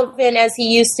as relevant as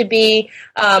he used to be.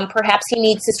 Perhaps he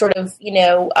needs to sort of,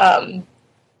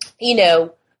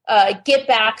 get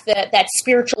back that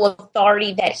spiritual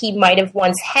authority that he might have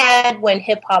once had when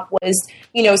hip hop was,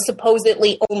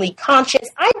 supposedly only conscious.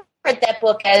 I read that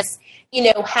book as,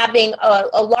 having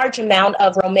a large amount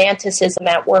of romanticism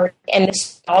at work and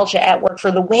nostalgia at work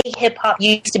for the way hip hop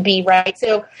used to be, right?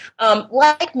 So,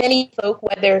 like many folk,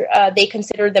 whether they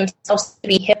consider themselves to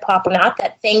be hip hop or not,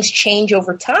 that things change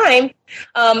over time.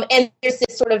 And there's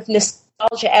this sort of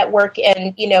nostalgia at work,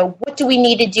 and what do we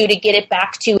need to do to get it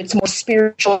back to its more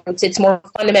spiritual roots, its more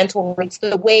fundamental roots,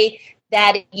 the way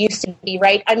that it used to be,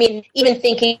 right? Even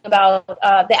thinking about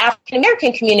the African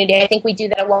American community, I think we do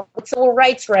that along with civil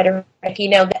rights rhetoric.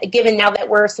 Given now that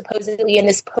we're supposedly in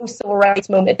this post civil rights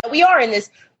moment, that we are in this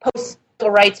post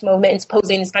civil rights movement is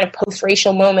posing this kind of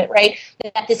post-racial moment, right?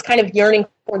 That this kind of yearning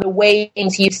for the way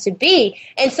things used to be.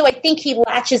 And so I think he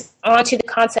latches onto the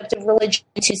concept of religion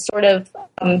to sort of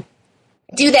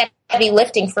do that heavy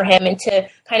lifting for him and to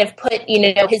kind of put,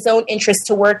 his own interest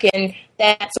to work in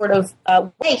that sort of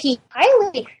way. He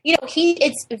highly,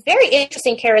 it's very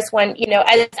interesting, KRS One,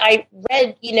 as I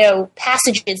read,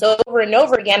 passages over and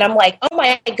over again, I'm like, oh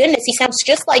my goodness, he sounds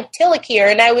just like Tillich here.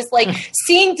 And I was like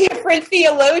seeing different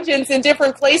theologians in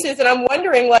different places, and I'm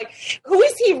wondering, like, who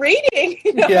is he reading?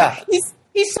 Yeah.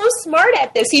 He's so smart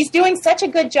at this. He's doing such a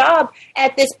good job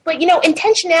at this. But,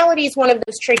 intentionality is one of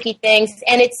those tricky things.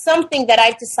 And it's something that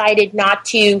I've decided not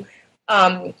to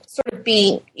sort of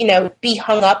be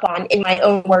hung up on in my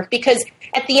own work. Because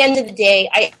at the end of the day,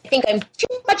 I think I'm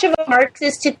too much of a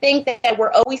Marxist to think that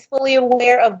we're always fully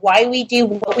aware of why we do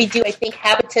what we do. I think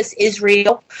habitus is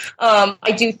real.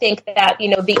 I do think that,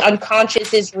 the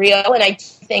unconscious is real. And I do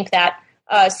think that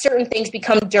certain things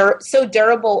become so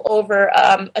durable over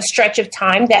a stretch of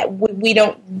time that we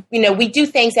don't, we do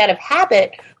things out of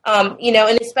habit,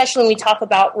 and especially when we talk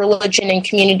about religion and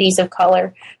communities of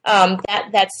color,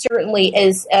 that certainly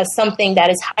is something that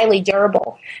is highly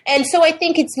durable. And so I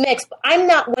think it's mixed.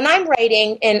 But when I'm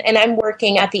writing and I'm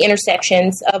working at the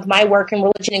intersections of my work in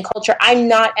religion and culture, I'm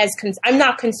not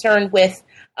concerned with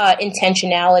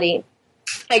intentionality.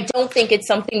 I don't think it's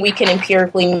something we can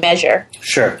empirically measure.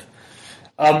 Sure.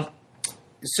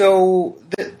 So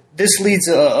this leads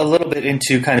a little bit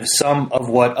into kind of some of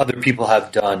what other people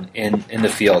have done in the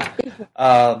field.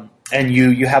 And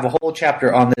you have a whole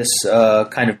chapter on this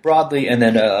kind of broadly, and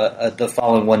then the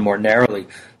following one more narrowly.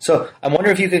 So I wonder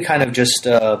if you could kind of just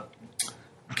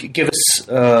give us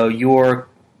your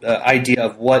idea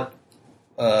of what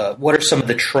are some of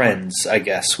the trends, I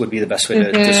guess, would be the best way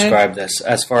to describe this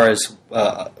as far as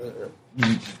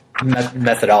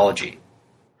methodology.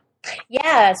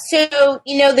 Yeah, so,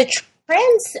 the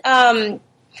trends,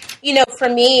 for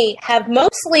me,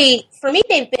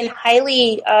 they've been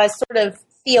highly sort of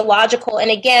theological.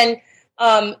 And again,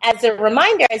 as a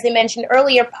reminder, as I mentioned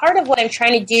earlier, part of what I'm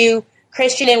trying to do,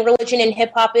 Christian and religion and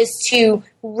hip-hop, is to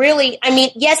really,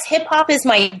 yes, hip-hop is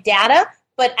my data,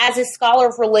 but as a scholar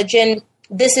of religion,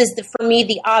 this is, for me,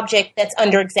 the object that's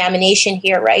under examination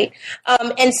here, right?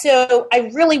 And so I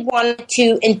really wanted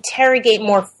to interrogate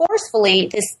more forcefully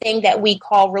this thing that we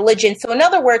call religion. So in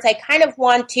other words, I kind of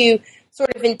want to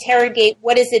sort of interrogate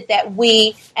what is it that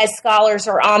we as scholars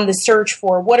are on the search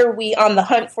for? What are we on the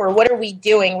hunt for? What are we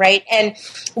doing, right? And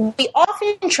we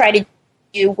often try to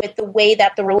do with the way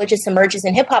that the religious emerges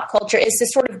in hip-hop culture is to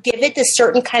sort of give it a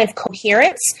certain kind of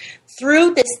coherence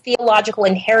through this theological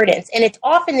inheritance. And it's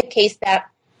often the case that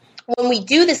when we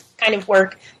do this kind of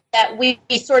work, that we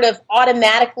sort of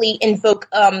automatically invoke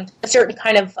a certain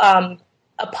kind of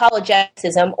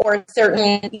apologeticism or a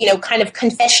certain, kind of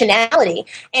confessionality.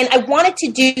 And I wanted to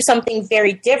do something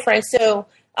very different. So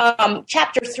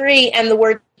chapter 3, And the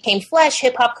Word Became Flesh,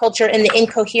 Hip-Hop Culture and the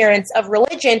Incoherence of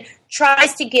Religion,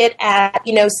 tries to get at,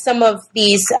 some of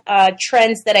these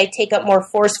trends that I take up more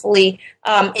forcefully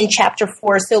in chapter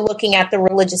 4. So looking at the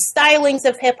religious stylings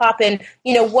of hip-hop and,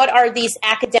 what are these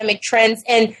academic trends?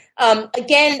 And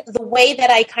again, the way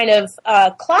that I kind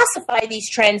of classify these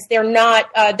trends, they're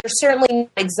certainly not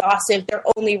exhaustive. They're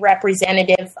only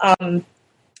representative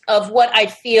of what I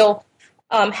feel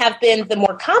have been the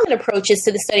more common approaches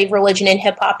to the study of religion and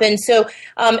hip-hop. And so,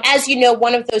 as you know,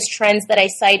 one of those trends that I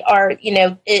cite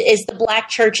is the Black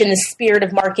church and the spirit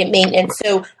of market maintenance.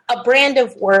 So a brand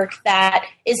of work that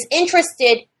is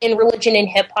interested in religion and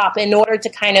hip-hop in order to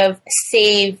kind of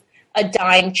save a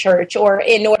dying church or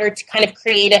in order to kind of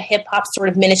create a hip-hop sort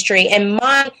of ministry. And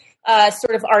my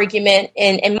sort of argument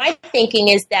and my thinking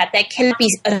is that cannot be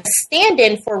a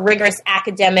stand-in for rigorous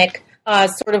academic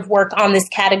sort of work on this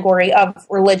category of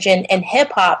religion and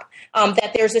hip-hop,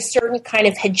 that there's a certain kind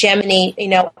of hegemony,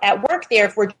 at work there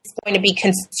if we're just going to be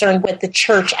concerned with the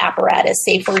church apparatus,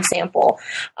 say, for example.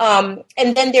 And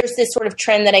then there's this sort of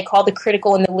trend that I call the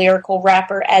critical and the lyrical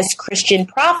rapper as Christian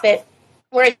prophet,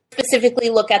 where I specifically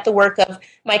look at the work of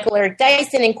Michael Eric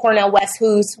Dyson and Cornel West,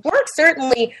 whose work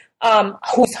certainly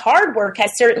whose hard work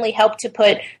has certainly helped to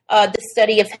put the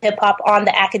study of hip-hop on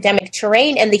the academic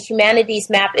terrain and the humanities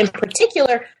map in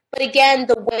particular. But again,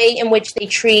 the way in which they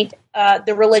treat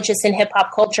the religious and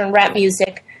hip-hop culture and rap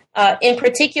music in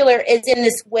particular is in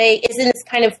this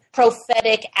kind of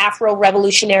prophetic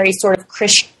Afro-revolutionary sort of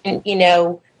Christian,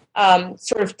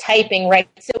 sort of typing, right?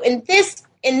 So in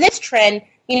this trend,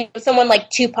 someone like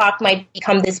Tupac might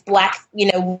become this Black,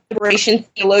 liberation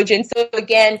theologian. So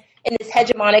again, in this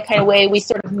hegemonic kind of way, we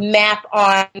sort of map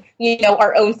on,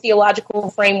 our own theological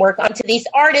framework onto these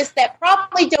artists that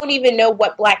probably don't even know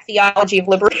what Black theology of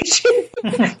liberation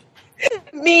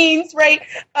means, right?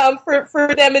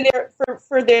 For them and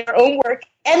for their own work.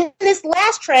 And this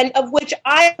last trend, of which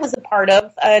I was a part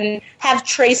of and have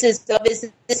traces of,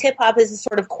 is this hip hop is a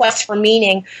sort of quest for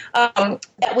meaning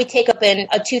that we take up in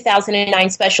a 2009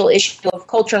 special issue of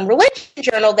Culture and Religion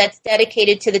Journal that's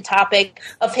dedicated to the topic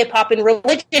of hip hop and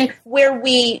religion, where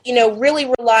we,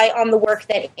 really rely on the work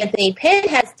that Anthony Pinn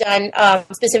has done,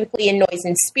 specifically in Noise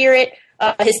and Spirit.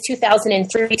 His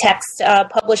 2003 text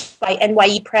published by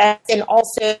NYE Press, and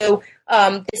also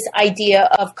this idea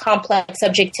of complex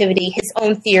subjectivity, his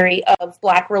own theory of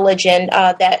Black religion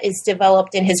that is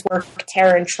developed in his work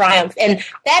Terror and Triumph. And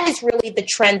that is really the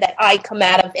trend that I come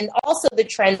out of, and also the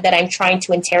trend that I'm trying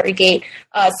to interrogate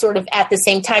sort of at the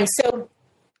same time. So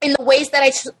in the ways that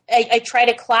I try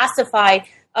to classify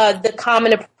the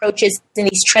common approaches in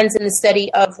these trends in the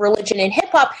study of religion and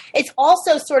hip-hop, it's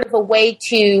also sort of a way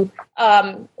to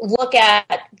look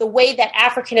at the way that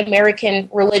African-American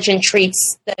religion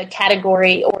treats the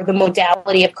category or the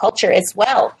modality of culture as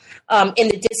well in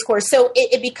the discourse. So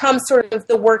it becomes sort of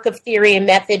the work of theory and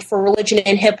method for religion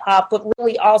and hip-hop, but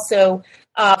really also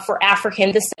for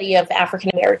the study of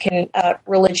African-American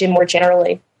religion more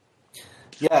generally.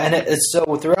 Yeah, and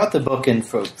so throughout the book, and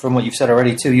from what you've said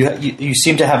already too, you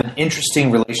seem to have an interesting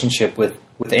relationship with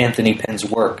Anthony Pinn's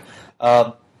work.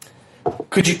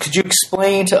 Could you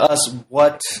explain to us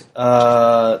what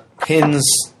Pinn's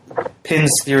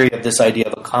theory of this idea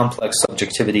of a complex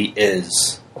subjectivity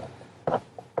is?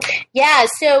 Yeah.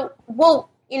 So,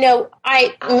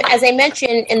 as I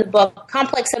mentioned in the book,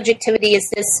 complex subjectivity is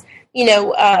this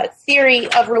theory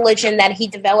of religion that he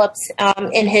develops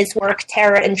in his work,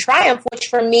 Terror and Triumph, which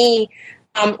for me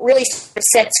really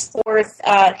sets forth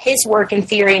his work and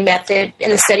theory and method in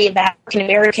the study of African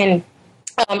American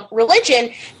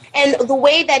religion. And the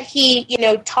way that he,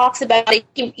 talks about it,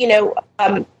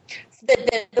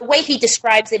 the way he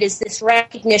describes it is this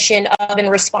recognition of and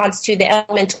response to the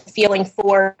elemental feeling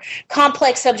for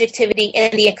complex subjectivity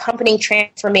and the accompanying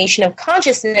transformation of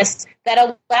consciousness that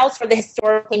allows for the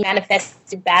historically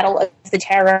manifested battle of the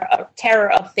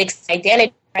terror of fixed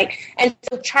identity, right? And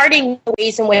so charting the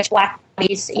ways in which Black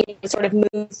bodies sort of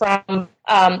move from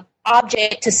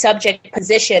object to subject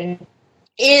position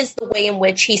is the way in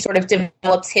which he sort of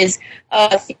develops his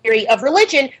theory of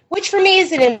religion, which for me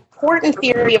is an important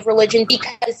theory of religion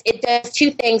because it does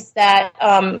two things that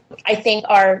I think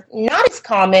are not as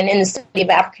common in the study of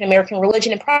African American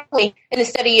religion and probably in the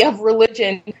study of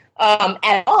religion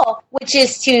at all, which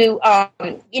is to,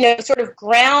 sort of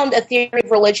ground a theory of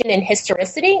religion in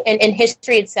historicity and in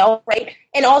history itself, right?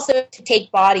 And also to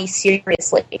take bodies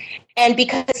seriously. And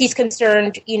because he's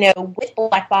concerned, with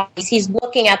Black bodies, he's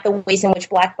looking at the ways in which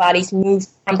Black bodies move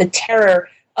from the terror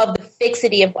of the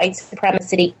fixity of white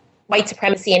supremacy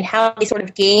and how they sort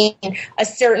of gain a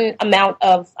certain amount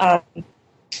of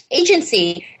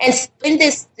agency. And in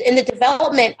the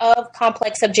development of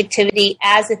complex subjectivity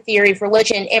as a theory of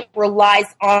religion, it relies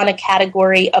on a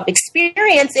category of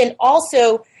experience and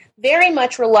also very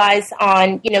much relies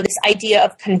on, this idea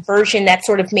of conversion that's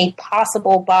sort of made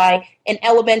possible by an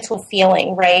elemental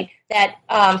feeling, right? That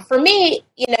for me,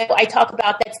 I talk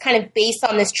about that's kind of based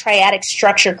on this triadic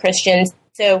structure, Christians.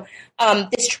 So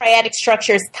this triadic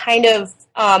structure is kind of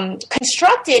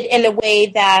constructed in a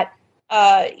way that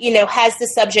has the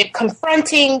subject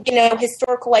confronting,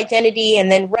 historical identity and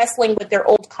then wrestling with their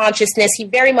old consciousness. He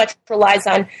very much relies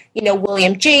on,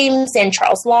 William James and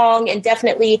Charles Long and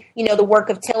definitely, the work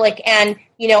of Tillich. And,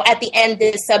 at the end,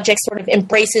 the subject sort of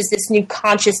embraces this new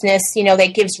consciousness,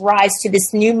 that gives rise to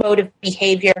this new mode of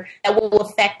behavior that will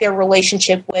affect their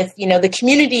relationship with, the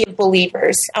community of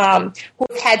believers who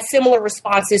have had similar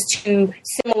responses to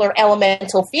similar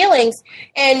elemental feelings.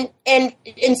 And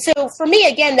so for me,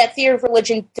 again, that theory of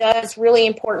religion does really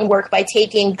important work by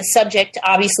taking the subject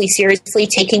obviously seriously,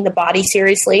 taking the body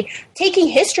seriously, taking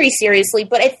history seriously,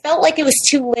 but I felt like it was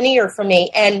too linear for me.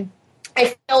 And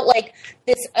I felt like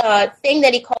this thing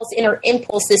that he calls inner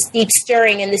impulse, this deep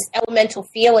stirring and this elemental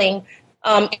feeling,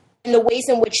 and the ways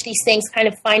in which these things kind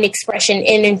of find expression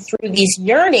in and through these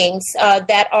yearnings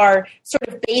that are sort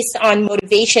of based on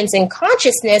motivations and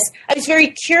consciousness, I was very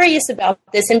curious about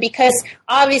this. And because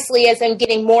obviously as I'm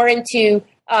getting more into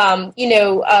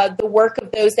the work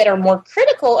of those that are more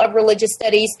critical of religious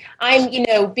studies, I'm,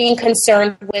 being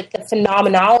concerned with the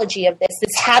phenomenology of this.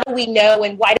 Is how do we know,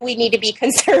 and why do we need to be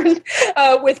concerned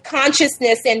with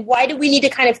consciousness, and why do we need to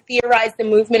kind of theorize the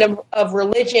movement of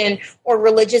religion or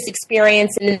religious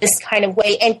experience in this kind of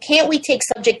way? And can't we take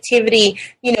subjectivity,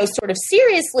 sort of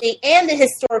seriously, and the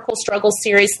historical struggle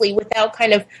seriously, without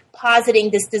kind of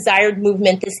positing this desired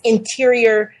movement, this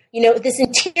interior, this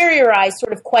interiorized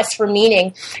sort of quest for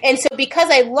meaning? And so because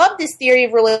I love this theory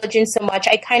of religion so much,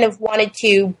 I kind of wanted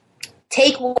to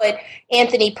take what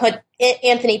Anthony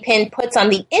Pinn puts on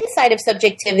the inside of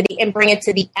subjectivity and bring it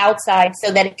to the outside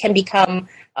so that it can become,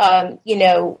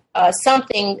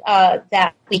 something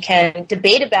that we can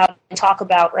debate about and talk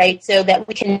about, right? So that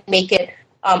we can make it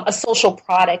a social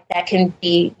product that can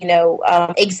be,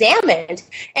 examined.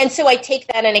 And so I take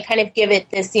that and I kind of give it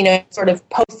this, sort of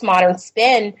postmodern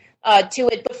spin to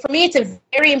it. But for me, it's a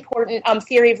very important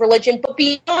theory of religion. But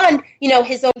beyond,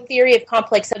 his own theory of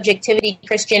complex subjectivity,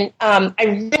 Christian,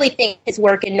 I really think his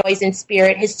work in Noise and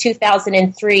Spirit, his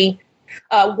 2003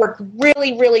 work,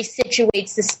 really, really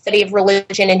situates the study of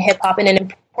religion and hip-hop in an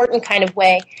important kind of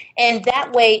way. And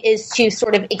that way is to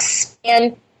sort of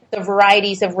expand the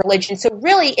varieties of religion. So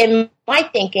really, in my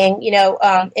thinking,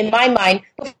 in my mind,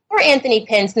 before Anthony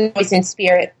Pinn's Noise and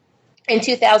Spirit in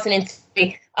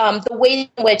 2003, the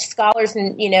way in which scholars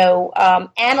and,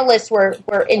 analysts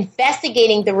were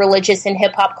investigating the religious and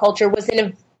hip-hop culture was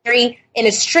in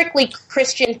a strictly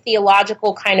Christian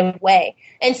theological kind of way.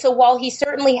 And so while he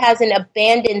certainly hasn't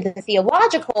abandoned the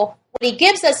theological, what he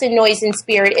gives us in Noise and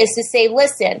Spirit is to say,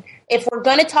 listen, if we're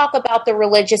going to talk about the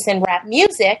religious in rap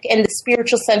music and the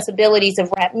spiritual sensibilities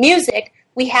of rap music,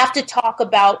 we have to talk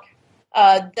about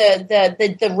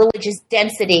the religious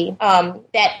density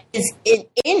that is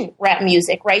in rap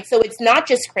music, right? So it's not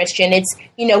just Christian, it's,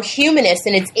 humanist,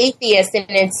 and it's atheist, and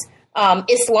it's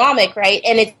Islamic, right?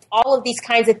 And it's all of these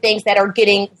kinds of things that are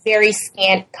getting very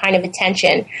scant kind of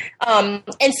attention.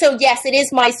 And so, yes, it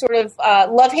is my sort of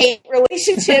love-hate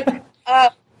relationship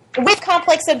with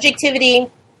complex subjectivity,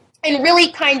 and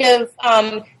really kind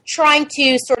of trying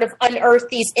to sort of unearth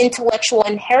these intellectual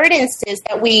inheritances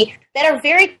that are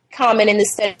very common in the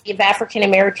study of African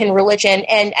American religion.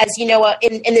 And as you know,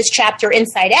 in this chapter,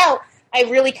 Inside Out, I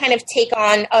really kind of take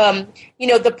on,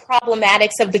 the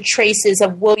problematics of the traces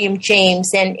of William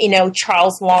James and,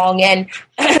 Charles Long and,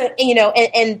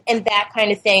 and that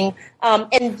kind of thing.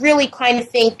 And really kind of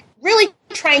really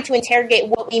trying to interrogate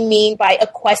what we mean by a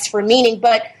quest for meaning.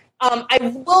 But I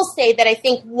will say that I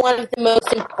think one of the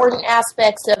most important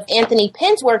aspects of Anthony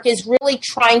Pinn's work is really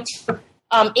trying to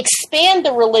expand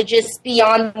the religious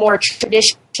beyond more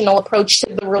traditional approach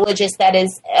to the religious that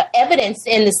is evidenced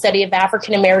in the study of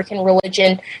African American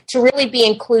religion, to really be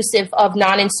inclusive of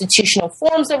non-institutional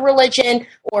forms of religion,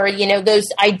 or, those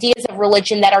ideas of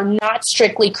religion that are not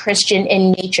strictly Christian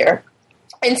in nature.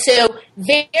 And so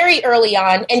very early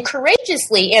on, and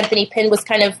courageously, Anthony Pinn was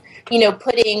kind of,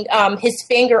 putting his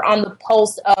finger on the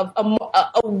pulse of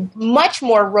a much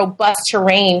more robust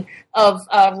terrain of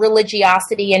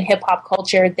religiosity and hip-hop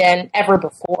culture than ever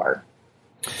before.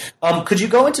 Could you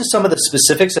go into some of the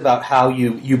specifics about how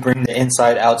you bring the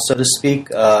inside out, so to speak,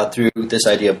 through this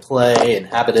idea of play and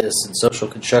habitus and social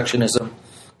constructionism?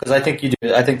 Because I think you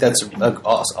do. I think that's an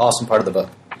awesome part of the book.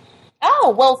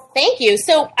 Oh, well, thank you.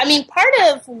 So, part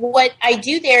of what I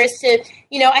do there is to,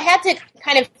 I had to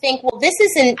kind of think, well, this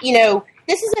isn't,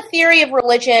 this is a theory of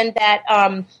religion that,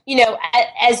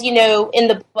 as you know, in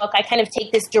the book, I kind of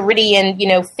take this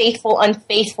Derridian, faithful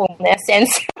unfaithfulness. And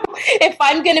so if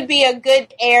I'm going to be a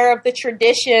good heir of the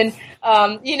tradition,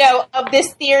 of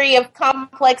this theory of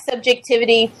complex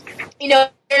subjectivity,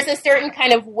 there's a certain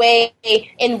kind of way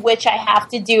in which I have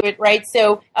to do it, right?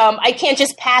 So I can't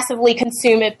just passively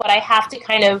consume it, but I have to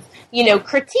kind of,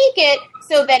 critique it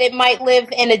so that it might live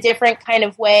in a different kind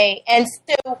of way. And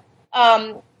so,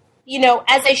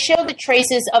 as I show the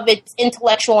traces of its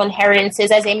intellectual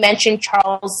inheritances, as I mentioned,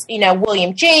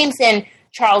 William James and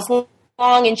Charles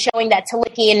Long, and showing that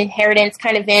Tillichian inheritance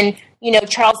kind of in,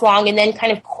 Charles Long, and then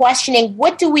kind of questioning,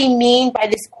 what do we mean by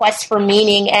this quest for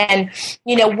meaning, and,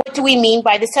 what do we mean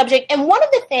by the subject? And one of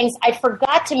the things I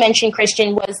forgot to mention,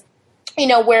 Christian, was,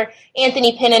 where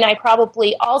Anthony Pinn and I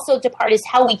probably also depart, is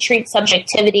how we treat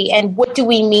subjectivity and what do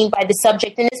we mean by the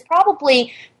subject. And this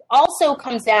probably also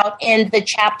comes out in the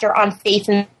chapter on faith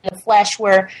in the flesh,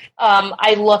 where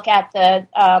I look at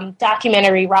the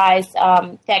documentary Rise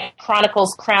that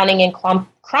chronicles crowning and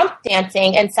crump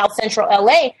dancing in South Central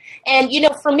LA. And,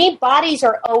 for me, bodies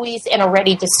are always and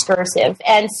already discursive.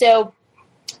 And so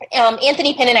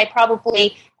Anthony Pinn and I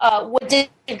probably would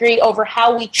disagree over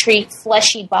how we treat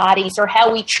fleshy bodies or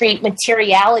how we treat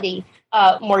materiality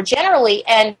more generally.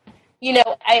 And,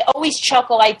 I always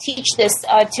chuckle. I teach this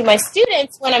to my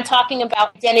students when I'm talking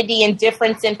about identity and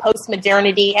difference in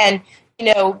postmodernity. And,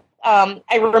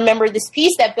 I remember this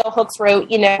piece that Bell Hooks wrote,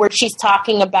 where she's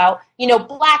talking about,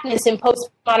 blackness in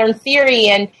postmodern theory.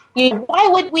 And, why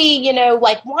would we,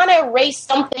 want to erase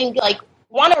something,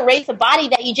 want to erase a body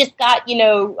that you just got,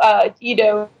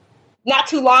 not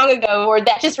too long ago, or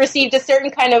that just received a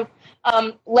certain kind of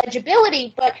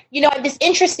legibility. But, I have this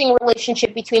interesting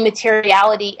relationship between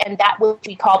materiality and that which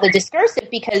we call the discursive,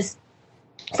 because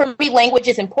for me, language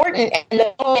is important. And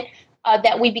the moment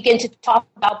that we begin to talk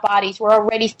about bodies, we're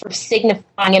already sort of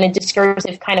signifying in a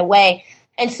discursive kind of way.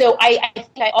 And so I think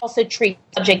I also treat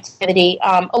subjectivity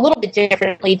a little bit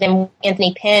differently than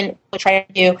Anthony Pinn would try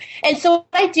to do. And so what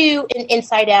I do in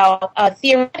Inside Out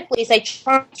theoretically is I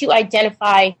try to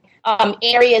identify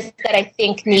areas that I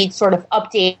think need sort of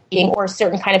updating or a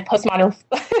certain kind of postmodern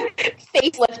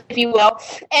facelift, if you will.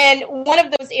 And one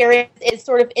of those areas is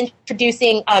sort of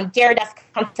introducing Derrida's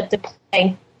concept of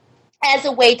play as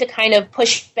a way to kind of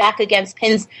push back against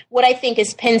what I think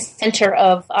is Pinn's center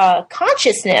of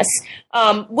consciousness,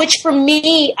 which for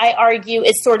me, I argue,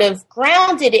 is sort of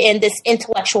grounded in this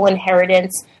intellectual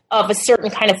inheritance of a certain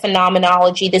kind of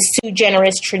phenomenology, this sui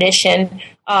generis tradition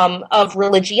of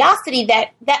religiosity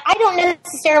that I don't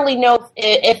necessarily know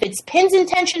if it's Pinn's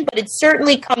intention, but it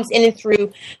certainly comes in and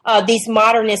through these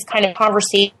modernist kind of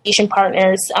conversation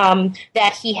partners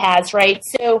that he has, right?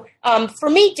 So for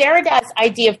me, Derrida's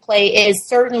idea of play is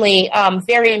certainly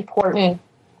very important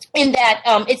in that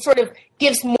it sort of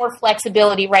gives more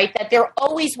flexibility, right? That there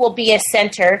always will be a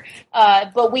center,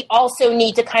 but we also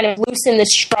need to kind of loosen the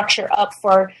structure up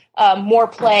for more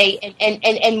play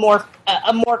and more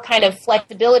a more kind of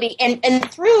flexibility.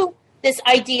 And through this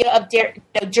idea of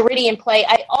Derridian play,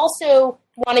 I also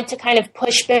wanted to kind of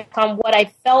push back on what I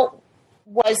felt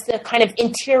was the kind of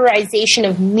interiorization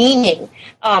of meaning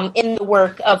in the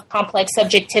work of complex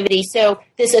subjectivity. So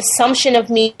this assumption of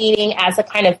meaning as a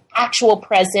kind of actual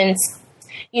presence,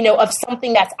 of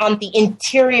something that's on the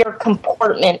interior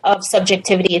comportment of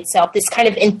subjectivity itself, this kind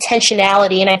of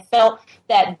intentionality. And I felt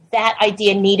that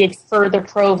idea needed further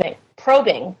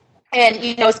probing. And,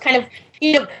 it's kind of,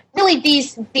 really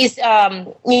these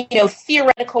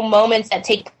theoretical moments that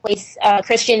take place,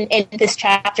 Christian, in this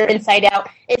chapter, Inside Out,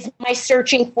 is my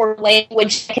searching for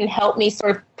language that can help me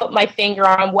sort of put my finger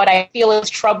on what I feel is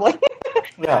troubling,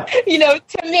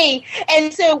 to me.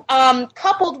 And so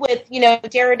coupled with,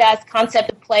 Derrida's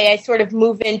concept of play, I sort of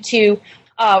move into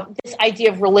this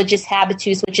idea of religious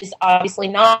habitus, which is obviously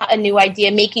not a new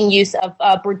idea, making use of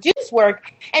Bourdieu's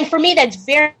work. And for me, that's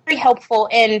very, very helpful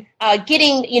in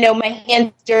getting, my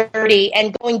hands dirty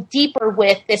and going deeper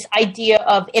with this idea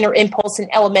of inner impulse and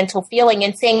elemental feeling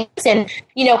and saying, listen,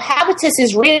 habitus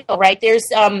is real, right? There's,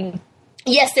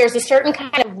 yes, there's a certain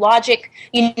kind of logic,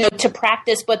 to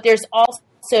practice, but there's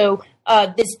also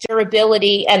this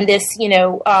durability and this,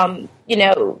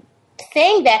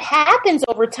 thing that happens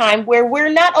over time where we're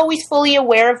not always fully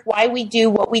aware of why we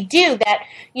do what we do, that,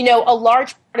 a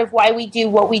large part of why we do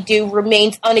what we do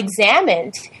remains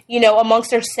unexamined,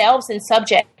 amongst ourselves and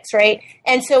subjects, right?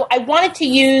 And so I wanted to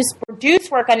use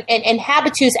Bourdieu's work on and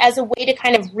habitus as a way to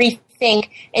kind of rethink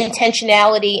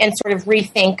intentionality and sort of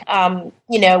rethink,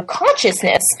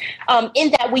 consciousness,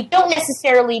 in that we don't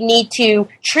necessarily need to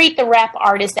treat the rap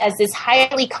artist as this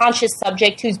highly conscious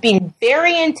subject who's being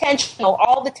very intentional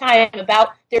all the time about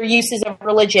their uses of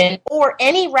religion, or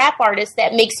any rap artist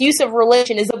that makes use of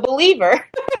religion is a believer,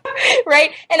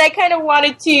 right? And I kind of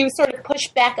wanted to sort of push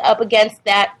back up against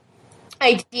that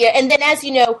idea. And then, as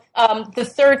you know, the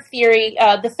third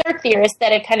theorist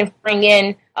that I kind of bring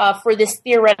in for this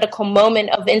theoretical moment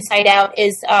of Inside Out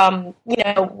is,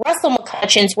 Russell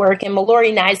McCutcheon's work and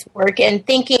Mallory Nye's work, and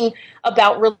thinking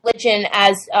about religion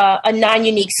as a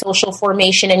non-unique social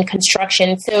formation and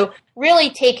construction. So really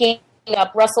taking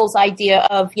up Russell's idea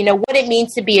of, what it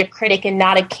means to be a critic and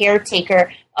not a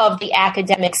caretaker of the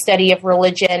academic study of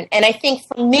religion. And I think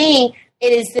for me,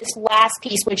 it is this last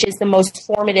piece which is the most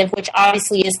formative, which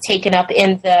obviously is taken up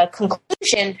in the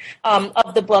conclusion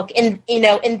of the book. And,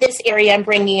 in this area, I'm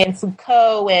bringing in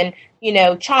Foucault and,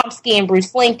 Chomsky and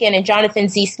Bruce Lincoln and Jonathan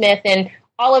Z. Smith and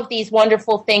all of these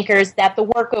wonderful thinkers that the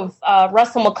work of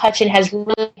Russell McCutcheon has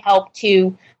really helped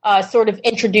to sort of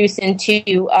introduce into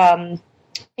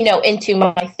into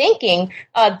my thinking.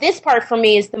 This part for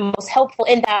me is the most helpful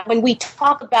in that when we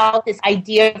talk about this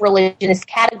idea of religion, this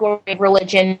category of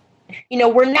religion,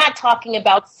 we're not talking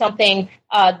about something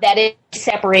that is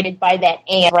separated by that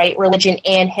and, right? Religion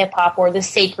and hip hop, or the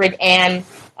sacred and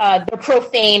the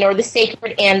profane or the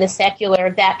sacred and the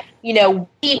secular, that,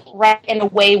 we write in a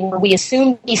way where we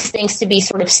assume these things to be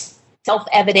sort of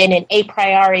self-evident and a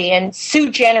priori and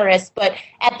sui generis, but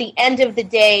at the end of the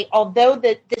day, although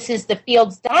this is the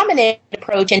field's dominant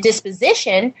approach and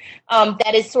disposition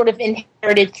that is sort of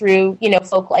inherited through,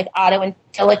 folk like Otto and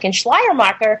Tillich and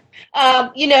Schleiermacher,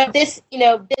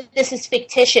 this is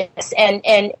fictitious,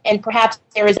 and perhaps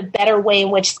there is a better way in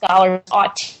which scholars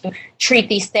ought to treat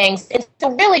these things. And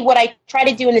so really what I try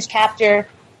to do in this chapter,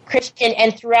 Christian,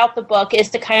 and throughout the book, is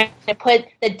to kind of put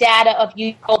the data of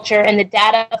youth culture and the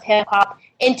data of hip-hop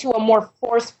into a more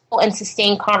forceful and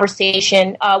sustained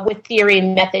conversation with theory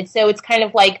and method. So it's kind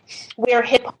of like where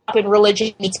hip-hop and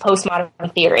religion meets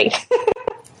postmodern theory.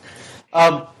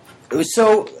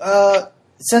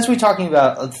 Since we're talking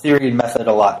about theory and method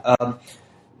a lot,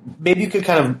 maybe you could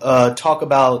kind of talk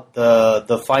about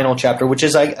the final chapter, which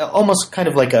is almost kind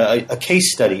of like a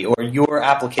case study or your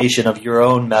application of your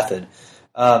own method.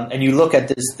 And you look at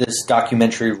this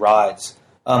documentary Rise.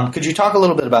 Could you talk a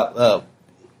little bit about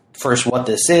first what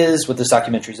this is, what this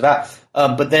documentary is about,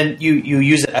 but then you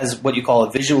use it as what you call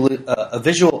a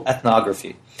visual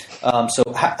ethnography.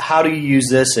 So how do you use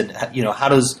this, and how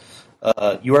does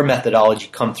your methodology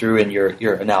come through in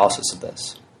your analysis of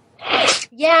this?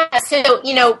 Yeah,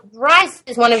 so Rise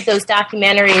is one of those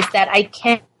documentaries that I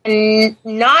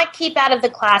cannot keep out of the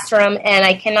classroom, and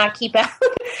I cannot keep out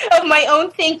of my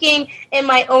own thinking and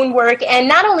my own work. And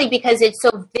not only because it's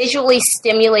so visually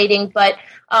stimulating, but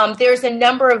there's a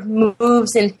number of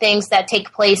moves and things that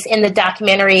take place in the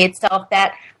documentary itself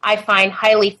that I find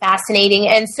highly fascinating.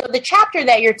 And so the chapter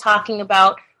that you're talking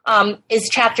about is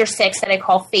chapter 6 that I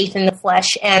call Faith in the Flesh.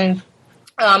 And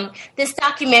this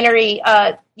documentary,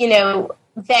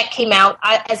 that came out,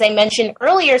 as I mentioned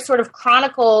earlier, sort of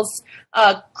chronicles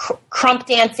krump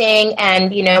dancing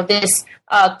and, this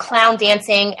clown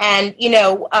dancing. And,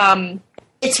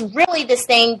 it's really this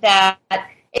thing that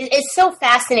is so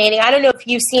fascinating. I don't know if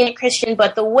you've seen it, Christian,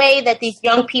 but the way that these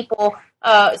young people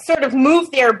sort of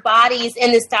move their bodies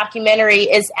in this documentary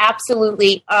is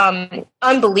absolutely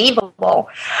unbelievable.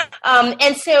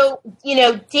 And so,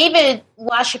 David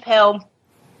LaChapelle,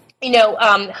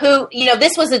 who,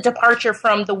 this was a departure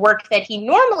from the work that he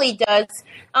normally does,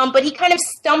 but he kind of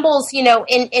stumbles, in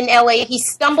LA, he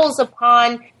stumbles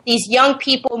upon these young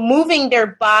people moving their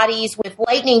bodies with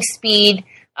lightning speed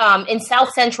in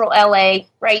South Central LA,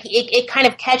 right? It kind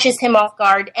of catches him off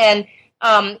guard, and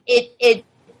it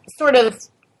sort of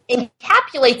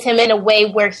encapsulates him in a way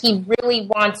where he really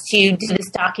wants to do this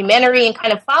documentary and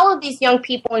kind of follow these young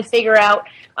people and figure out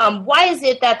why is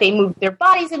it that they move their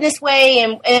bodies in this way,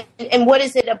 and what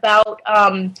is it about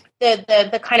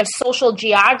the kind of social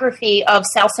geography of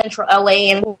South Central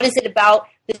LA, and what is it about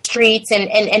the streets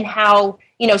and how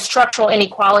structural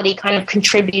inequality kind of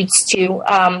contributes to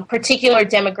particular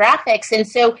demographics. And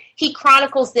so he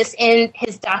chronicles this in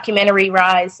his documentary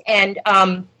Rise. And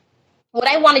what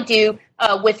I want to do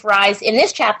with Rise in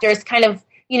this chapter is kind of,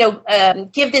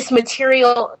 give this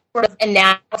material sort of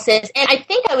analysis. And I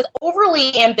think I was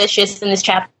overly ambitious in this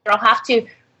chapter. I'll have to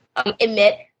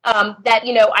admit that,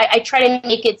 I try to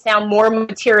make it sound more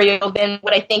material than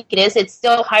what I think it is. It's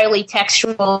still highly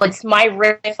textual. It's my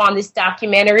riff on this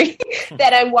documentary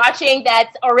that I'm watching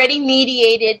that's already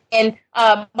mediated in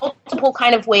multiple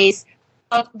kind of ways.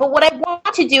 But what I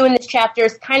want to do in this chapter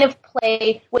is kind of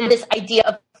play with this idea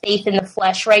of faith in the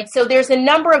flesh, right? So there's a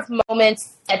number of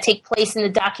moments that take place in the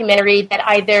documentary that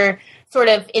either sort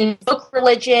of invoke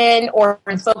religion or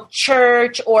invoke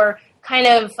church or kind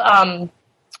of,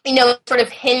 sort of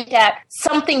hint at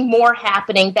something more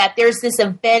happening, that there's this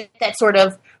event that sort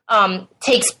of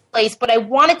takes place. But I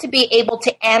wanted to be able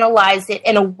to analyze it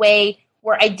in a way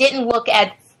where I didn't look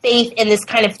at faith in this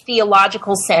kind of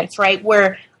theological sense, right?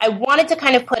 Where I wanted to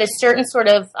kind of put a certain sort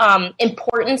of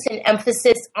importance and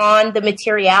emphasis on the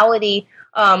materiality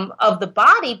of the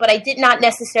body, but I did not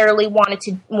necessarily I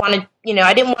didn't want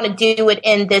to do it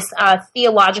in this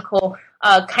theological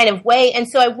kind of way. And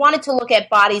so I wanted to look at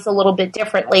bodies a little bit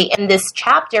differently in this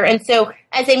chapter. And so,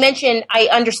 as I mentioned, I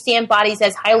understand bodies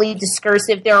as highly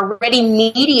discursive. They're already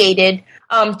mediated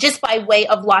just by way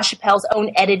of LaChapelle's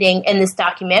own editing in this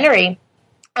documentary.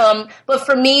 But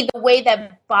for me, the way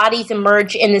that bodies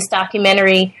emerge in this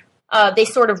documentary, they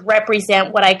sort of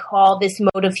represent what I call this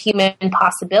mode of human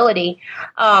possibility.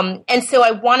 And so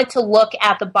I wanted to look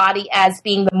at the body as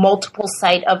being the multiple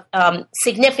site of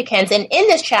significance. And in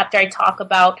this chapter, I talk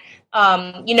about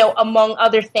among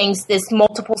other things, this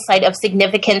multiple site of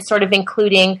significance, sort of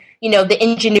including, the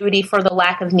ingenuity for the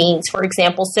lack of means, for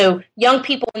example. So young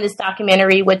people in this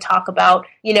documentary would talk about,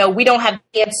 we don't have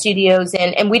dance studios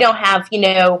and we don't have,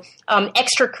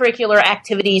 extracurricular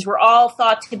activities. We're all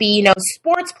thought to be,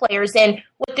 sports players. And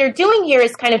what they're doing here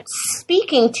is kind of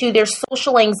speaking to their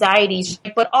social anxieties,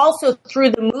 but also through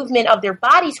the movement of their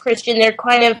bodies, Christian, they're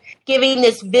kind of giving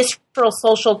this visceral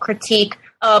social critique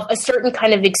of a certain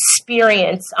kind of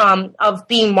experience of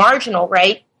being marginal,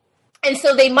 right? And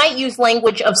so they might use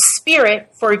language of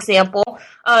spirit, for example,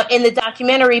 in the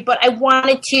documentary, but I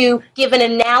wanted to give an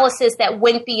analysis that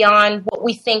went beyond what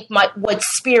we think what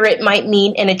spirit might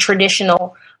mean in a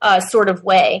traditional sort of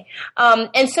way.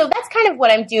 And so that's kind of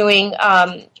what I'm doing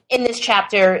in this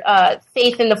chapter,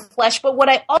 Faith in the Flesh. But what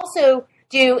I also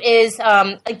do is,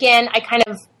 again, I kind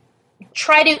of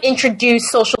try to introduce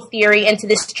social theory into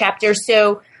this chapter.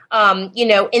 So,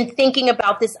 in thinking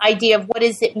about this idea of what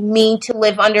does it mean to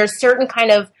live under a certain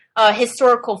kind of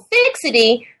historical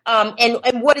fixity,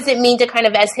 and what does it mean to kind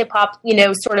of, as hip hop,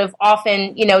 sort of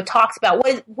often, talks about,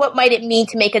 what might it mean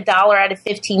to make $1 out of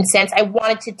 15 cents? I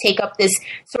wanted to take up this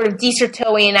sort of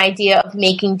Desertoian idea of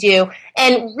making do.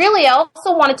 And really, I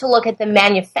also wanted to look at the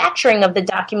manufacturing of the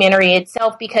documentary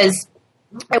itself, because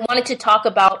I wanted to talk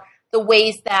about the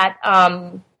ways that,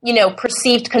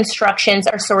 perceived constructions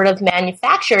are sort of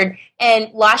manufactured. And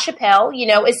LaChapelle,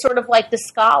 is sort of like the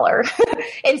scholar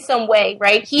in some way,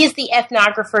 right? He is the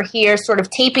ethnographer here, sort of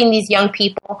taping these young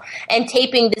people and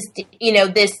taping this,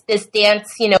 this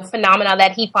dance, phenomena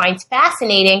that he finds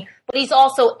fascinating. But he's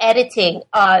also editing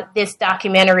this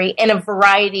documentary in a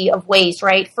variety of ways,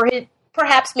 right? For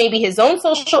perhaps maybe his own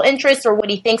social interests, or what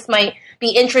he thinks might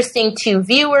be interesting to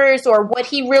viewers, or what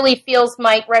he really feels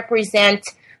might represent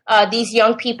these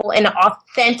young people in an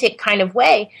authentic kind of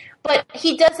way. But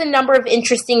he does a number of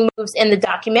interesting moves in the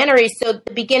documentary. So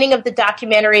the beginning of the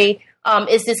documentary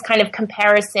is this kind of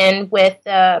comparison with,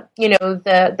 the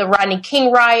Rodney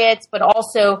King riots, but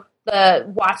also the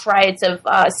Watts riots of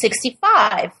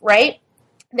 65, right?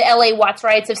 The LA Watts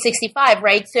riots of 65,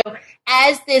 right? So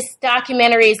as this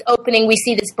documentary is opening, we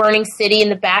see this burning city in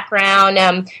the background.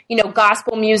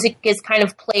 Gospel music is kind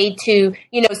of played to,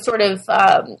 sort of,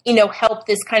 help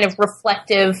this kind of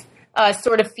reflective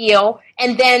sort of feel.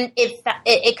 And then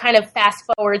it kind of fast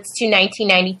forwards to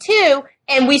 1992,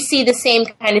 and we see the same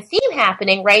kind of theme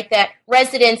happening, right? That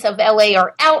residents of LA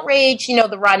are outraged.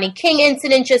 The Rodney King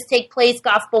incident just take place.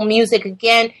 Gospel music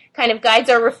again kind of guides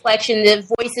our reflection. The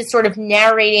voice is sort of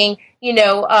narrating,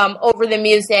 over the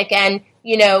music. And,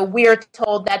 we're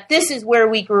told that this is where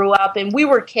we grew up and we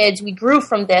were kids. We grew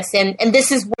from this, and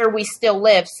this is where we still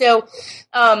live. So,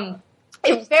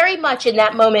 it very much in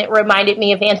that moment reminded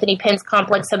me of Anthony Penn's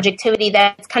complex subjectivity,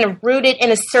 that's kind of rooted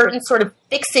in a certain sort of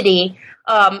fixity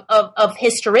of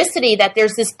historicity, that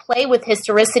there's this play with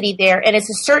historicity there, and it's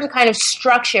a certain kind of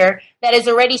structure that is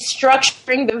already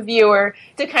structuring the viewer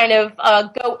to kind of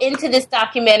go into this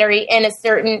documentary in a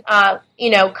certain,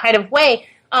 kind of way.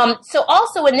 So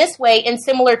also in this way, and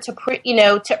similar to,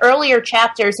 to earlier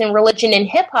chapters in religion and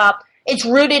hip hop, it's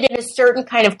rooted in a certain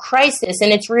kind of crisis,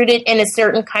 and it's rooted in a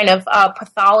certain kind of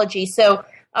pathology. So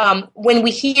when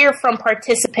we hear from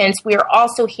participants, we are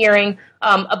also hearing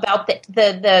about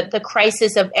the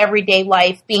crisis of everyday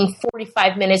life, being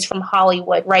 45 minutes from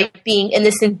Hollywood, right? Being in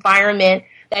this environment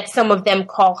that some of them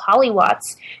call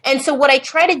Hollywatts. And so what I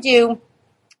try to do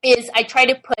is I try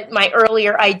to put my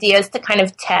earlier ideas to kind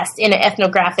of test in an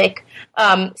ethnographic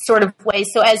sort of way.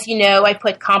 So as you know, I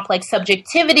put complex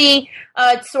subjectivity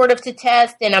sort of to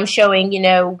test, and I'm showing,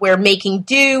 where making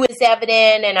do is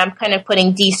evident, and I'm kind of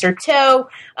putting deserto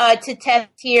to test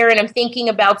here, and I'm thinking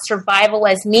about survival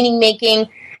as meaning making.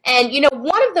 And,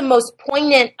 one of the most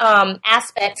poignant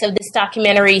aspects of this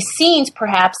documentary scenes,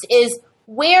 perhaps, is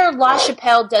where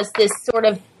LaChapelle does this sort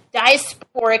of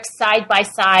diasporic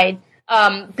side-by-side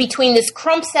between this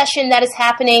Krump session that is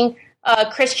happening,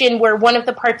 Christian, where one of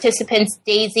the participants,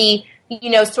 Daisy,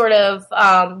 sort of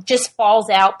just falls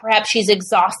out. Perhaps she's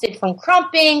exhausted from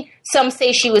Krumping. Some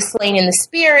say she was slain in the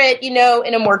spirit, in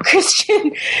a more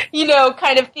Christian,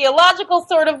 kind of theological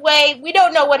sort of way. We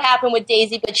don't know what happened with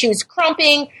Daisy, but she was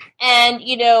Krumping. And,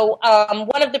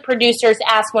 one of the producers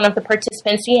asked one of the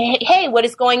participants, hey, what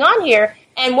is going on here?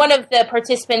 And one of the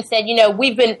participants said,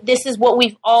 this is what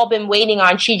we've all been waiting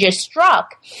on. She just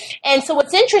struck. And so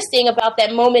what's interesting about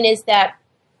that moment is that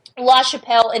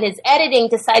LaChapelle in his editing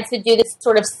decides to do this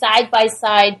sort of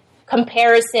side-by-side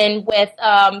comparison with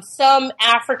some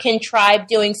African tribe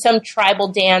doing some tribal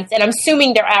dance. And I'm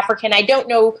assuming they're African. I don't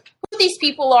know who these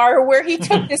people are or where he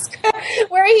took this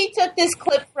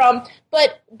clip from.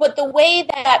 But the way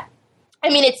that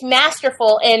it's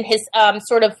masterful in his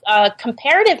sort of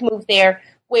comparative move there,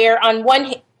 where on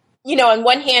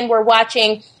one hand we're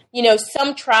watching,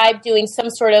 some tribe doing some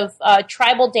sort of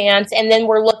tribal dance, and then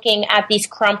we're looking at these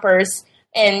Krumpers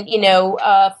and,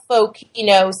 folk,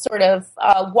 sort of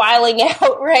wiling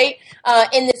out, right,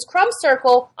 in this Krump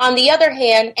circle on the other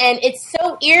hand. And it's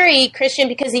so eerie, Christian,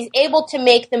 because he's able to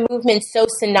make the movements so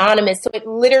synonymous. So it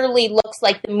literally looks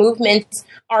like the movements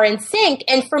are in sync.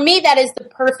 And for me, that is the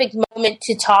perfect moment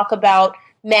to talk about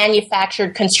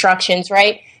manufactured constructions,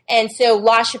 right? And so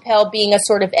LaChapelle being a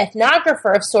sort of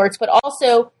ethnographer of sorts, but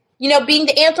also, being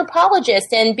the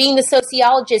anthropologist and being the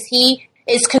sociologist, he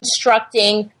is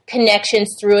constructing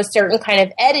connections through a certain kind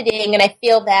of editing. And I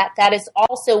feel that that is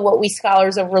also what we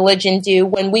scholars of religion do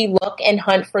when we look and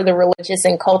hunt for the religious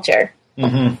in culture.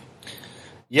 Mm-hmm.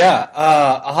 Yeah,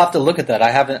 I'll have to look at that.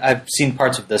 I've seen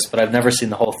parts of this, but I've never seen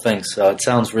the whole thing, so it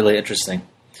sounds really interesting.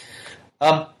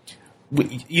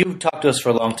 You've talked to us for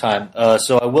a long time,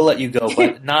 so I will let you go,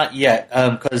 but not yet,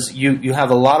 because you have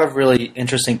a lot of really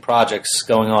interesting projects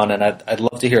going on, and I'd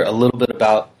love to hear a little bit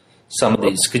about some of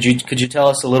these. Could you tell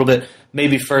us a little bit,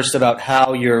 maybe first about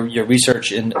how your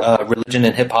research in religion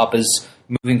and hip hop is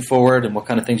moving forward, and what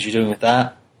kind of things you're doing with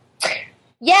that?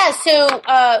 Yeah, so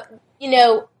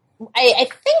I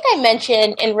think I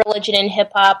mentioned in religion and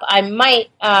hip hop, I might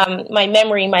my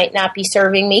memory might not be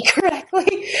serving me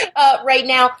correctly right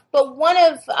now, but one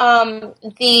of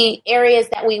the areas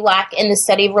that we lack in the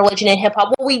study of religion and hip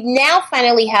hop, well, we now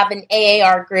finally have an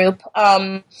AAR group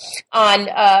on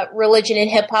religion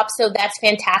and hip hop, so that's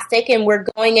fantastic, and we're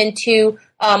going into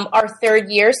our third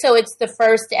year, so it's the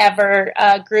first ever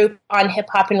group on hip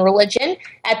hop and religion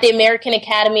at the American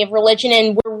Academy of Religion,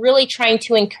 and we're really trying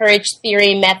to encourage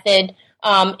theory method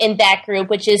in that group,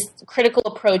 which is critical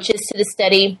approaches to the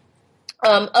study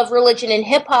of religion and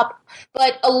hip hop.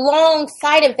 But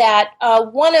alongside of that,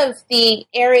 one of the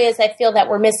areas I feel that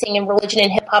we're missing in religion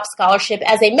and hip hop scholarship,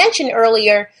 as I mentioned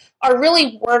earlier, are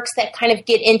really works that kind of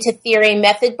get into theory and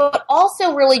method, but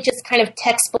also really just kind of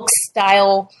textbook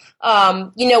style,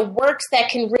 works that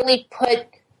can really put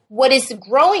what is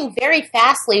growing very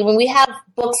fastly when we have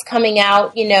books coming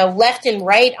out, left and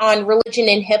right on religion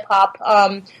and hip hop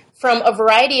from a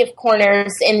variety of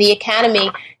corners in the academy.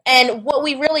 And what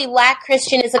we really lack,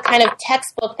 Christian, is a kind of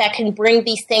textbook that can bring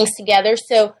these things together.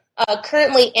 So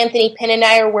currently, Anthony Pinn and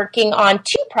I are working on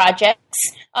two projects.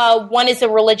 One is a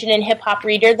religion and hip hop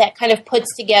reader that kind of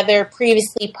puts together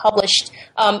previously published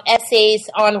essays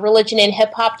on religion and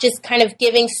hip hop, just kind of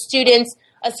giving students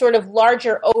a sort of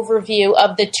larger overview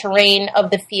of the terrain of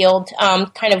the field,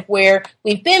 kind of where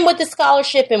we've been with the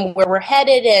scholarship and where we're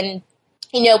headed, and,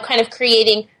 kind of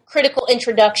creating critical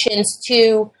introductions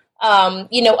to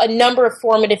a number of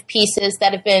formative pieces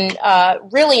that have been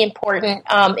really important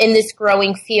in this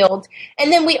growing field.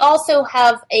 And then we also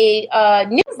have a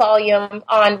new volume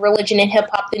on religion and hip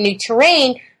hop, The New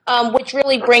Terrain, which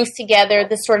really brings together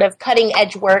the sort of cutting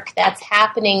edge work that's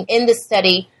happening in the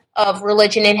study of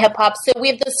religion and hip hop. So we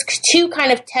have those two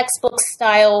kind of textbook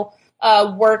style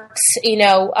works,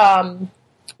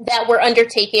 that we're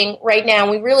undertaking right now.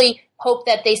 We really hope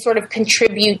that they sort of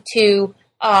contribute to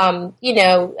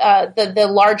the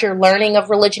larger learning of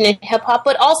religion and hip hop,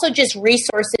 but also just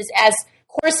resources as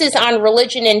courses on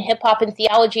religion and hip hop and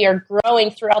theology are growing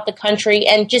throughout the country,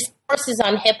 and just courses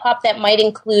on hip hop that might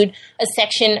include a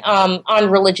section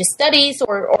on religious studies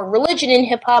or religion and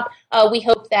hip hop. We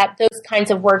hope that those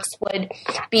kinds of works would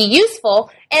be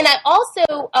useful. And I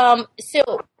also,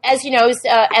 so as you know, I was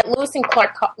at Lewis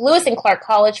and Clark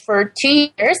College for 2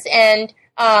 years, and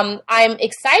I'm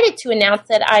excited to announce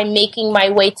that I'm making my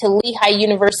way to Lehigh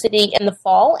University in the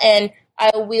fall, and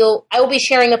I will be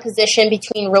sharing a position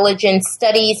between religion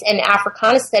studies and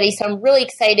Africana studies. So I'm really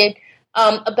excited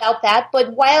about that.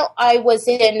 But while I was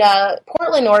in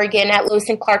Portland, Oregon at Lewis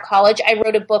and Clark College, I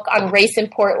wrote a book on race in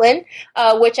Portland,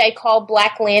 which I call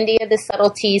Blacklandia, The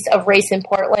Subtleties of Race in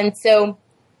Portland. So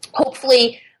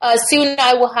hopefully soon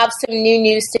I will have some new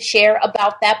news to share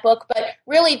about that book, but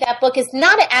really that book is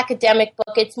not an academic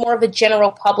book. It's more of a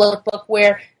general public book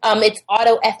where it's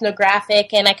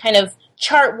autoethnographic, and I kind of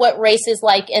chart what race is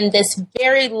like in this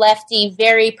very lefty,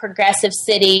 very progressive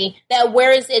city that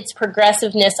wears its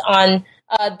progressiveness on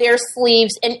their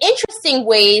sleeves in interesting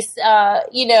ways, and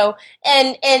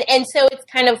so it's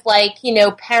kind of like,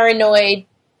 paranoid,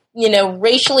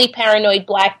 racially paranoid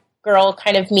Black girl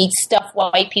kind of meets stuff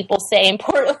white people say in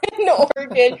Portland,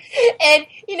 Oregon. And,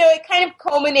 it kind of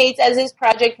culminates as this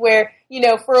project where,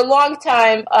 for a long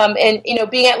time, and,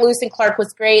 being at Lewis and Clark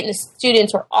was great and the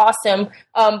students were awesome.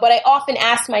 But I often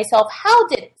ask myself, how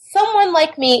did someone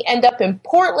like me end up in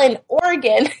Portland,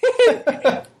 Oregon?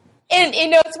 And,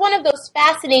 it's one of those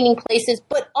fascinating places,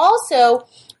 but also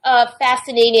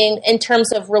fascinating in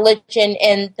terms of religion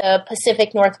in the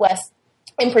Pacific Northwest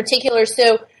in particular.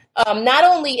 So not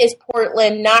only is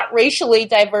Portland not racially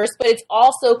diverse, but it's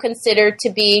also considered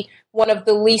to be one of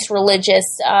the least religious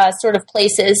sort of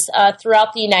places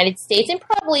throughout the United States and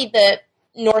probably the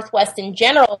Northwest in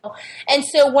general. And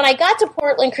so when I got to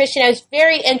Portland Christian, I was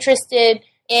very interested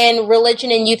in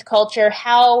religion and youth culture,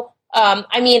 how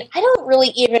I don't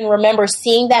really even remember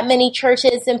seeing that many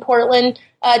churches in Portland,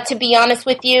 to be honest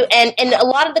with you. And a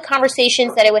lot of the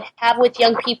conversations that I would have with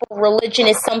young people, religion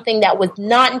is something that was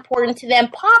not important to them.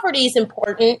 Poverty is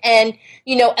important, and,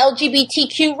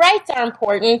 LGBTQ rights are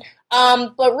important.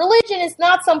 But religion is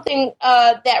not something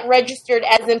that registered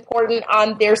as important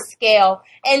on their scale.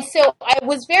 And so I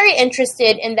was very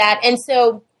interested in that. And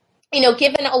so,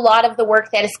 given a lot of the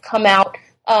work that has come out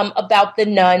about the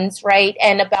nuns, right,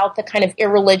 and about the kind of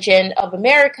irreligion of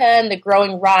America and the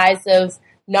growing rise of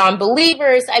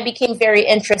non-believers, I became very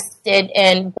interested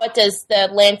in what does the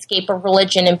landscape of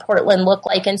religion in Portland look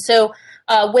like. And so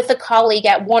with a colleague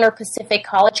at Warner Pacific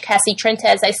College, Cassie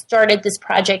Trentes, I started this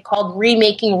project called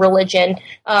Remaking Religion,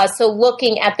 so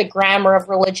looking at the grammar of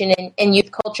religion in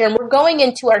youth culture. And we're going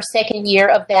into our second year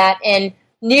of that in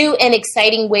new and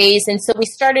exciting ways. And so we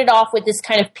started off with this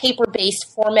kind of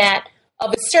paper-based format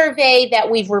of a survey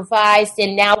that we've revised,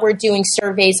 and now we're doing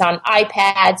surveys on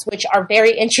iPads, which are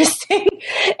very interesting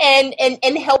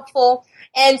and helpful.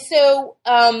 And so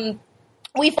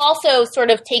we've also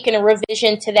sort of taken a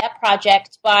revision to that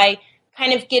project by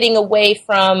kind of getting away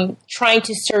from trying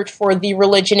to search for the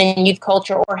religion in youth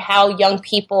culture or how young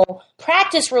people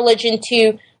practice religion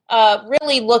to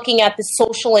really looking at the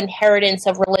social inheritance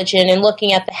of religion and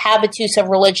looking at the habitus of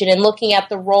religion and looking at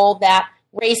the role that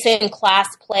race and class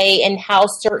play and how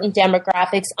certain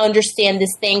demographics understand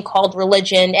this thing called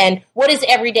religion and what does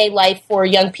everyday life for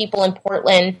young people in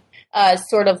Portland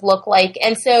sort of look like.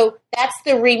 And so that's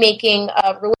the Remaking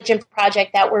Religion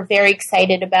project that we're very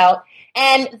excited about.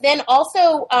 And then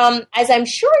also, as I'm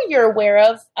sure you're aware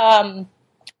of,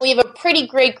 we have a pretty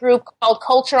great group called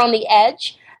Culture on the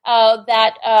Edge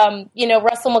that,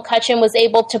 Russell McCutcheon was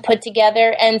able to put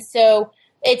together. And so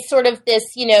it's sort of this,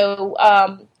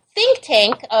 think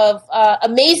tank of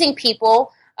amazing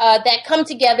people that come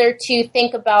together to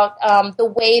think about the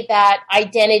way that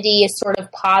identity is sort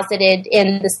of posited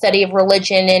in the study of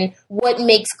religion and what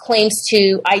makes claims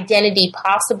to identity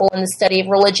possible in the study of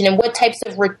religion and what types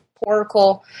of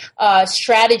rhetorical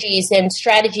strategies and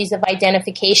strategies of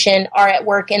identification are at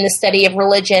work in the study of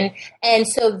religion. And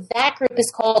so that group is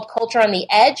called Culture on the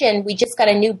Edge, and we just got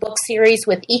a new book series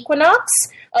with Equinox,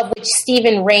 of which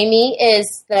Stephen Ramey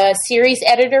is the series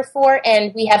editor for,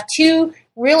 and we have 2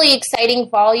 really exciting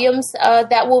volumes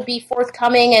that will be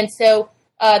forthcoming. And so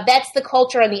that's the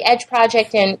Culture on the Edge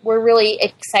project, and we're really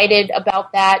excited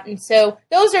about that. And so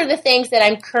those are the things that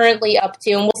I'm currently up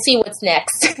to, and we'll see what's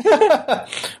next.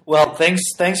 Well,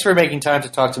 thanks for making time to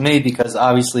talk to me, because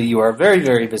obviously you are very,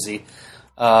 very busy.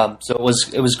 So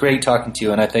it was great talking to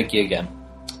you, and I thank you again.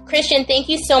 Christian, thank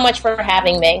you so much for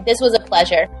having me. This was a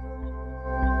pleasure.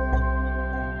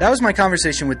 That was my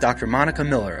conversation with Dr. Monica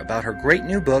Miller about her great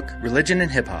new book, Religion and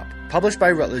Hip Hop, published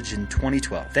by Routledge in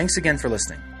 2012. Thanks again for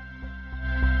listening.